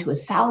add into a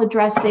salad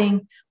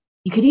dressing.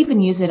 You could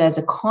even use it as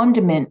a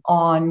condiment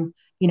on,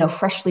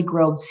 freshly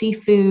grilled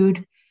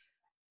seafood.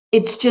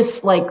 It's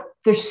just like,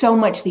 there's so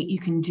much that you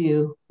can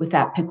do with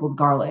that pickled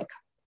garlic.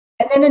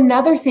 And then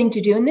another thing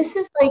to do, and this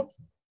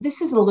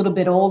is a little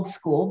bit old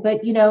school,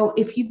 but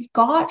if you've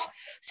got,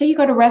 say you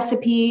got a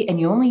recipe and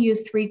you only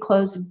use 3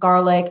 cloves of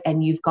garlic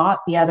and you've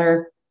got the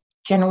other,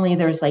 generally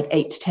there's like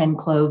 8 to 10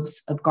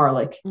 cloves of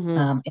garlic in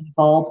a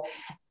bulb,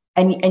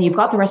 and you've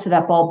got the rest of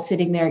that bulb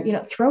sitting there,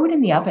 throw it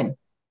in the oven.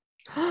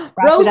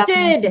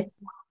 Roasted.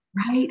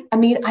 Right. I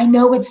mean, I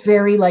know it's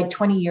very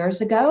 20 years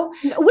ago.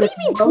 What do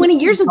you mean 20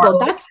 years ago?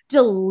 That's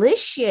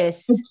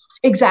delicious.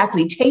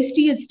 Exactly.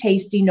 Tasty is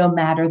tasty no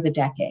matter the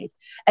decade.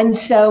 And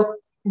so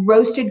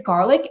roasted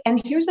garlic.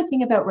 And here's the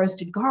thing about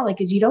roasted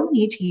garlic is you don't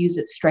need to use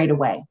it straight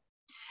away.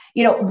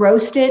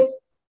 Roast it,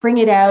 bring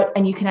it out,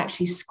 and you can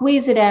actually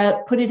squeeze it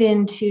out, put it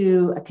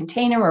into a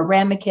container or a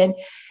ramekin.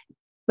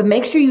 But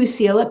make sure you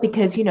seal it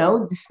because,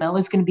 the smell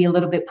is going to be a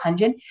little bit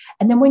pungent.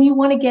 And then when you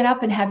want to get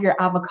up and have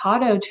your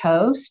avocado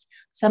toast,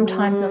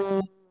 sometimes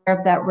of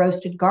that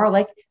roasted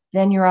garlic,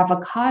 then your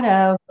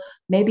avocado,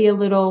 maybe a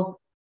little,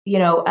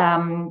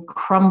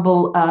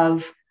 crumble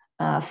of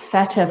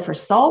feta for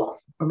salt,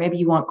 or maybe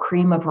you want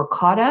cream of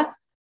ricotta,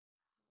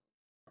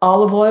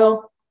 olive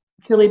oil,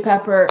 chili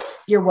pepper.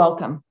 You're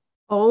welcome.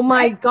 Oh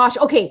my gosh.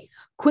 Okay.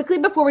 Quickly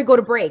before we go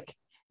to break,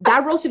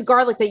 that roasted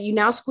garlic that you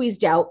now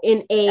squeezed out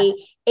in a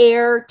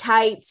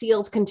airtight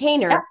sealed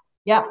container.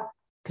 Yep.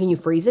 Can you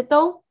freeze it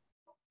though?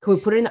 Can we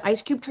put it in the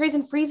ice cube trays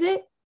and freeze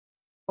it?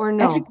 Or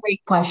no? That's a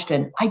great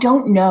question. I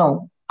don't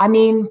know. I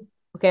mean,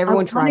 okay,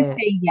 everyone try it.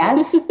 Say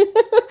yes.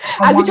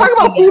 As we talk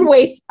about food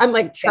waste, I'm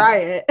like, try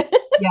it.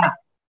 Yeah,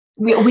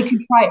 we can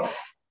try it.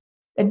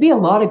 It'd be a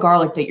lot of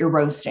garlic that you're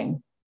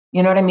roasting.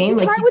 You know what I mean?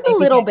 Try with a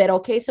little bit,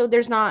 okay? So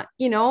there's not,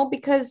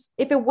 because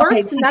if it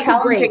works, so that'd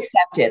challenge be great.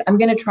 Accepted. I'm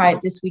going to try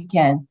it this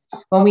weekend.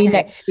 When we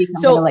next speak,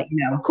 I'm going to let you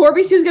know.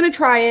 Corby Sue's going to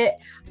try it.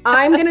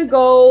 I'm going to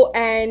go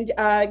and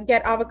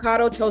get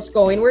avocado toast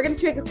going. We're going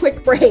to take a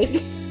quick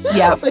break.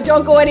 Yeah. But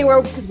don't go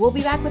anywhere because we'll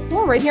be back with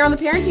more right here on The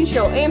Parenting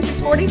Show, AM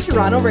 640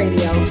 Toronto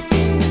Radio.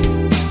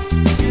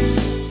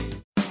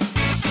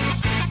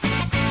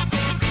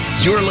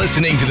 You're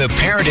listening to The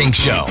Parenting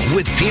Show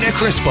with Pina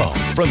Crispo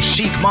from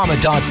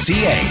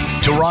chicmama.ca.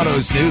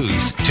 Toronto's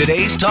news.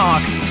 Today's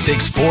talk,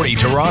 640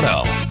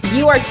 Toronto.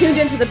 You are tuned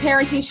into The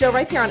Parenting Show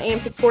right here on AM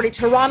 640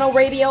 Toronto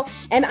Radio.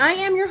 And I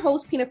am your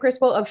host, Pina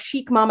Crispo of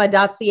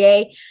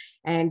chicmama.ca.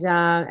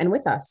 And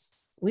with us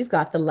we've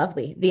got the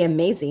lovely, the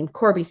amazing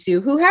Corby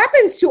Sue, who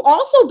happens to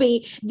also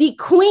be the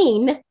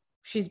queen.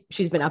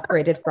 She's been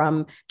upgraded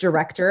from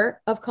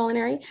director of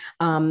culinary,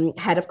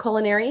 head of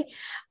culinary.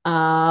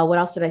 What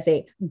else did I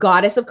say?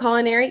 Goddess of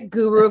culinary,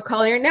 guru of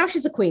culinary. Now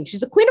she's a queen.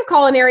 She's a queen of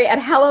culinary at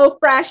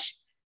HelloFresh,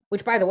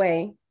 which, by the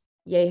way,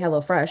 yay,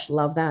 HelloFresh,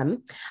 love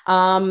them.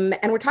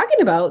 And we're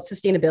talking about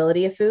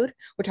sustainability of food.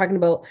 We're talking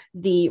about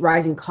the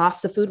rising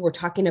costs of food. We're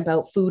talking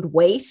about food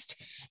waste.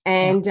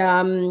 And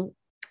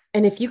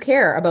if you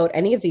care about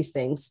any of these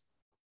things,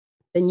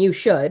 then you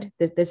should.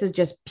 This is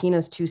just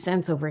Pina's 2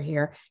 cents over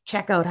here.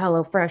 Check out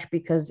HelloFresh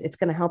because it's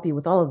going to help you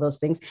with all of those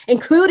things,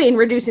 including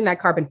reducing that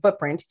carbon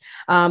footprint,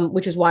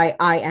 which is why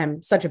I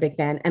am such a big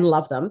fan and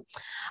love them.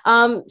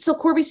 So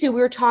Corby Sue,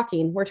 we're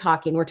talking.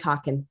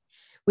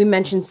 We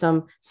mentioned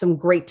some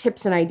great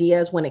tips and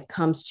ideas when it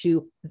comes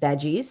to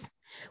veggies.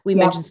 We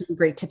mentioned some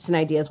great tips and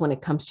ideas when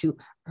it comes to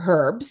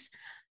herbs.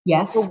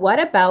 Yes. So what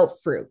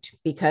about fruit?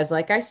 Because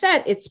like I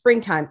said, it's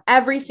springtime.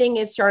 Everything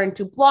is starting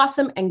to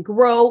blossom and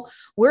grow.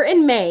 We're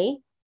in May.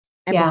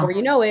 And before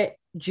you know it,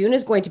 June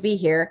is going to be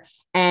here.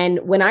 And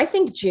when I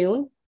think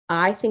June,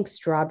 I think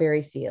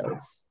strawberry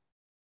fields.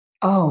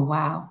 Oh,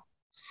 wow.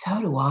 So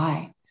do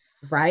I.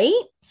 Right?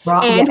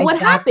 And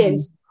what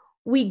happens?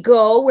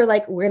 We're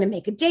like, we're going to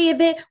make a day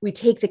of it. We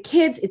take the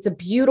kids. It's a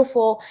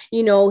beautiful,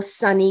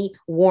 sunny,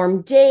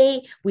 warm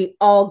day. We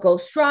all go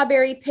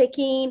strawberry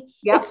picking.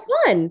 Yep. It's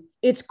fun.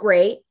 It's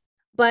great.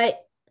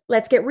 But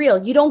let's get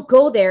real. You don't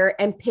go there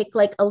and pick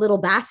like a little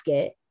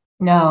basket.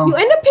 No. You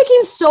end up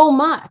picking so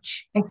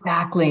much.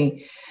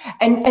 Exactly.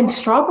 And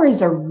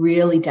strawberries are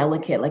really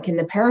delicate. Like in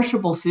the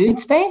perishable food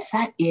space,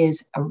 that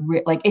is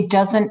it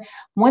doesn't,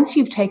 once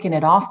you've taken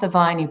it off the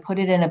vine, you put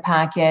it in a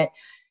packet,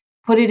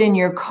 put it in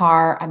your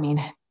car. I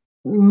mean,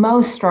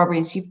 most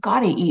strawberries you've got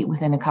to eat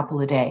within a couple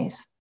of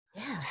days.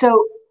 Yeah.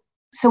 So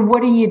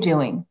what are you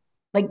doing?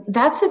 Like,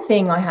 that's the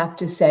thing I have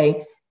to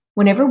say,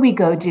 whenever we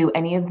go do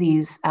any of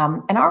these,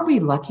 and are we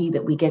lucky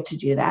that we get to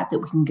do that we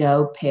can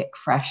go pick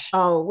fresh?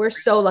 Oh, we're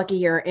so lucky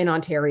here in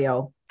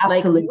Ontario.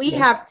 Absolutely.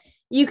 Like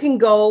you can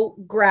go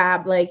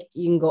grab,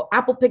 you can go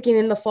apple picking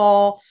in the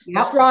fall,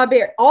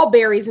 strawberry, all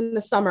berries in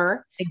the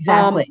summer.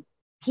 Exactly.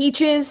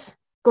 Peaches.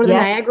 Go to the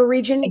Niagara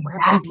region.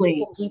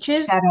 Exactly.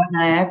 Peaches. Shout out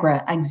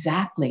Niagara.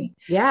 Exactly.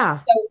 Yeah.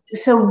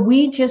 So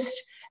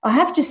I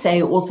have to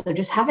say also,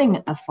 just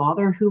having a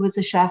father who was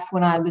a chef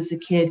when I was a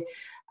kid,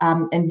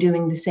 and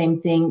doing the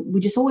same thing, we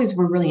just always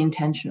were really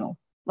intentional.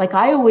 Like,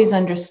 I always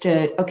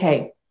understood,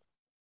 okay,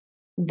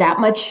 that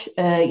much,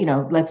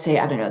 let's say,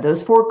 I don't know,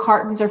 those 4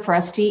 cartons are for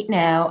us to eat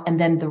now. And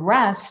then the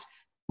rest,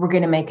 we're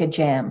going to make a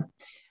jam.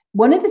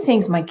 One of the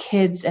things my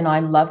kids and I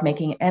love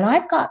making, and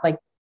I've got like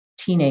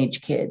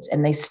teenage kids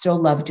and they still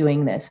love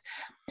doing this.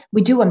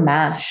 We do a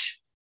mash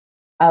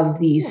of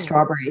these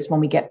strawberries when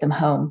we get them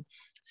home.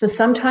 So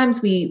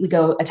sometimes we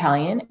go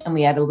Italian and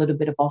we add a little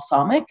bit of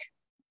balsamic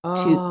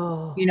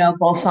to,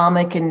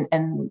 balsamic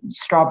and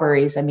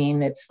strawberries. I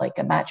mean, it's like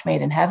a match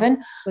made in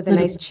heaven. With a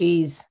nice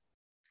cheese.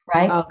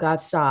 Right? Oh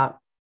God,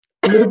 stop.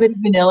 A little bit of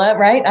vanilla,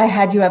 right? I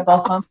had you at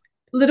balsamic.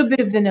 A little bit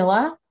of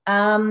vanilla.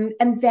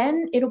 And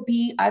then it'll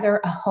be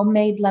either a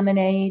homemade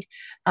lemonade,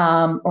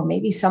 or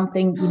maybe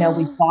something, we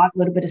bought a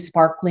little bit of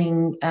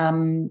sparkling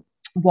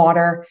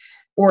water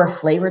or a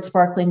flavored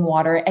sparkling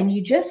water, and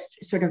you just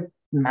sort of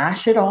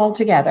mash it all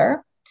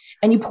together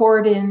and you pour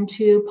it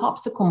into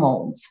popsicle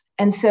molds.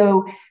 And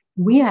so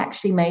we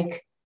actually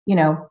make,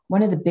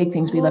 one of the big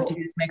things we love to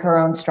do is make our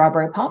own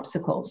strawberry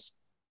popsicles.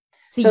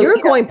 So you're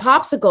going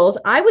popsicles.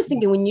 I was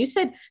thinking when you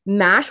said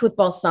mash with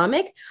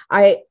balsamic,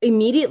 I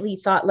immediately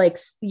thought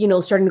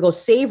starting to go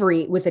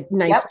savory with a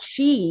nice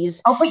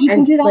cheese. Oh, but you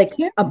can do that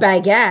too. A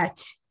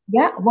baguette.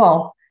 Yeah,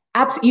 well,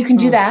 absolutely. You can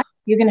do that.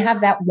 You can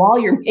have that while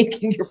you're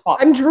making your popsicles.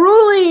 I'm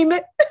drooling.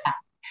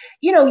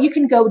 You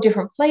can go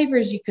different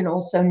flavors. You can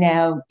also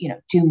now,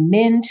 do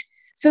mint.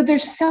 So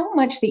there's so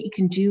much that you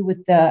can do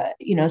with the,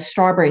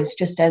 strawberries,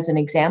 just as an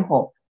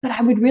example. But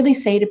I would really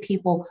say to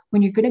people,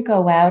 when you're going to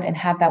go out and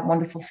have that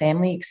wonderful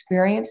family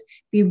experience,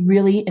 be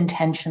really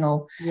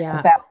intentional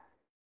about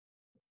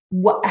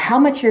how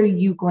much are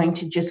you going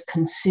to just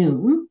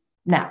consume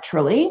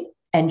naturally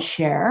and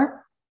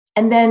share?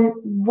 And then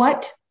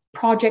what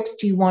projects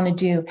do you want to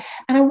do?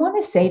 And I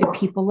want to say to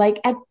people,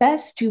 at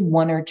best, do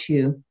 1 or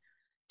 2.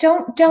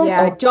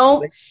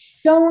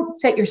 Don't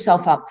set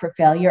yourself up for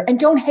failure, and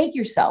don't hate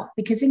yourself,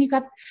 because then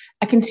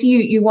I can see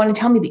you want to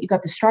tell me that you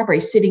got the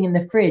strawberries sitting in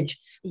the fridge,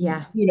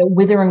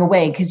 withering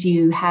away because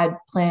you had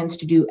plans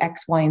to do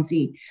X, Y, and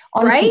Z.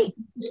 Honestly, right?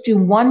 Just do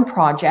 1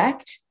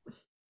 project,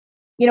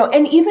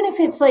 and even if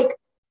it's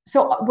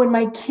so when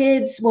my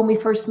kids, when we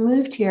first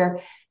moved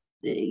here,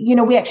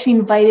 we actually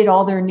invited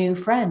all their new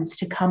friends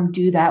to come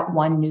do that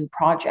 1 new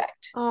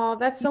project. Oh,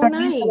 that's so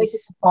nice. So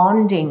it's a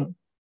bonding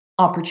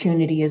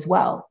opportunity as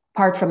well,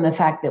 apart from the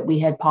fact that we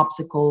had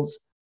popsicles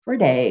for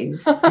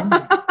days.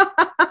 But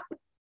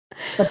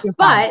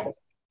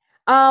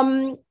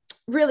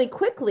really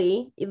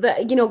quickly,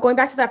 going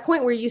back to that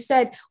point where you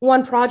said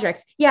one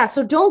project. Yeah.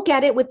 So don't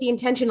get it with the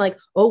intention like,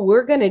 oh,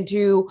 we're going to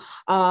do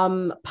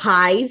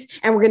pies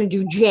and we're going to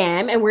do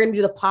jam and we're going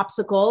to do the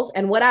popsicles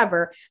and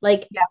whatever.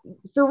 Like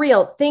for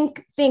real,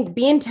 think,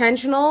 be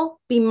intentional,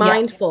 be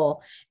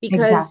mindful,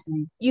 because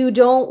you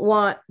don't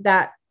want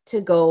that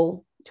to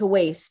go to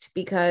waste,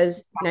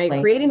 because now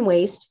you're creating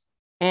waste.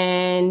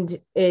 And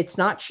it's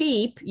not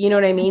cheap, you know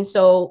what I mean?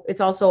 So it's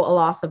also a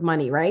loss of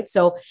money, right?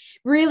 So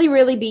really,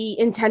 really be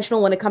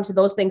intentional when it comes to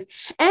those things.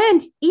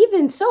 And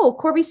even so,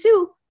 Corby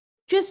Sue,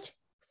 just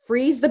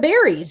freeze the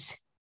berries.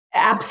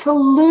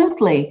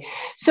 Absolutely.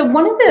 So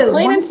one of the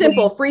plain and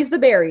simple, freeze the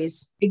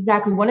berries.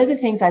 Exactly. One of the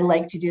things I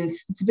like to do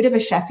is, it's a bit of a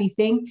chefy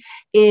thing,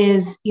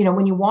 is,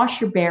 when you wash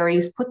your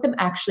berries, put them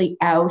actually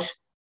out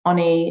on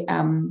a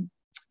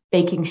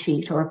baking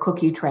sheet or a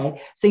cookie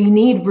tray. So you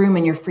need room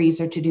in your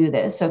freezer to do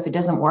this. So if it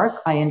doesn't work,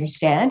 I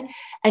understand.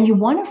 And you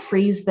want to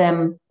freeze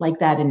them like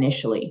that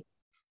initially,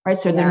 right?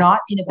 So they're not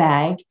in a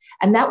bag.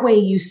 And that way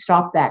you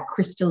stop that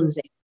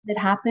crystallization that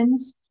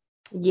happens.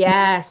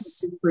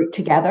 Yes. Fruit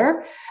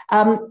together.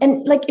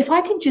 And like, if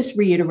I can just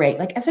reiterate,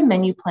 like as a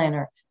menu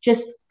planner,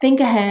 just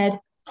think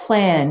ahead,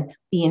 plan,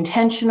 be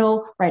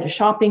intentional, write a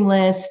shopping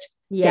list,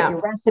 get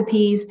your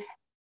recipes,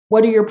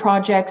 what are your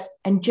projects,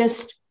 and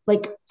just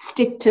like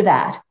stick to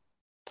that.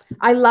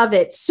 I love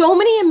it. So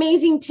many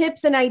amazing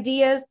tips and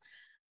ideas.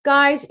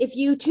 Guys, if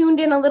you tuned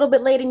in a little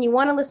bit late and you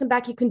want to listen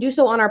back, you can do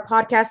so on our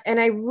podcast. And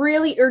I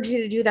really urge you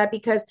to do that,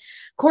 because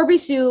Corby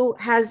Sue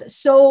has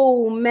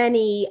so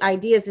many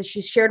ideas that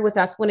she's shared with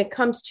us when it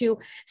comes to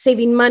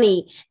saving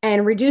money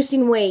and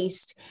reducing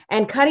waste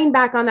and cutting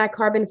back on that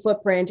carbon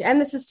footprint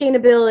and the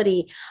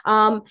sustainability.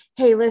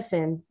 Hey,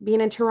 listen,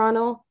 being in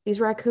Toronto, these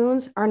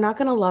raccoons are not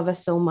going to love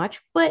us so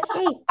much, but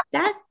hey,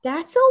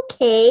 that's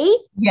okay.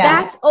 Yeah.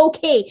 That's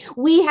okay.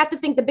 We have to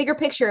think the bigger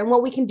picture and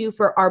what we can do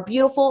for our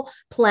beautiful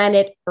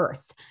planet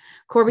Earth.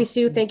 Corby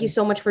Sue, thank you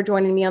so much for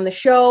joining me on the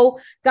show.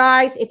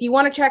 Guys, if you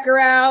want to check her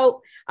out,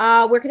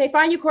 where can they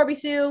find you, Corby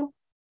Sue?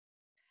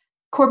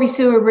 Corby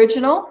Sue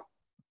Original,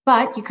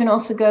 but you can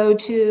also go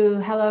to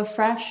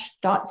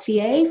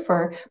hellofresh.ca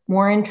for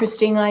more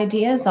interesting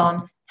ideas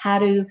on how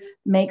to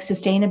make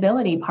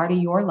sustainability part of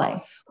your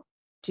life.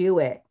 Do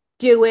it.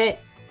 Do it.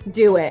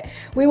 Do it.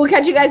 We will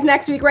catch you guys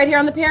next week right here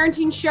on The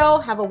Parenting Show.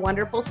 Have a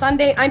wonderful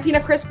Sunday. I'm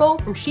Pina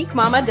Crispo from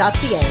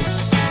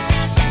chicmama.ca.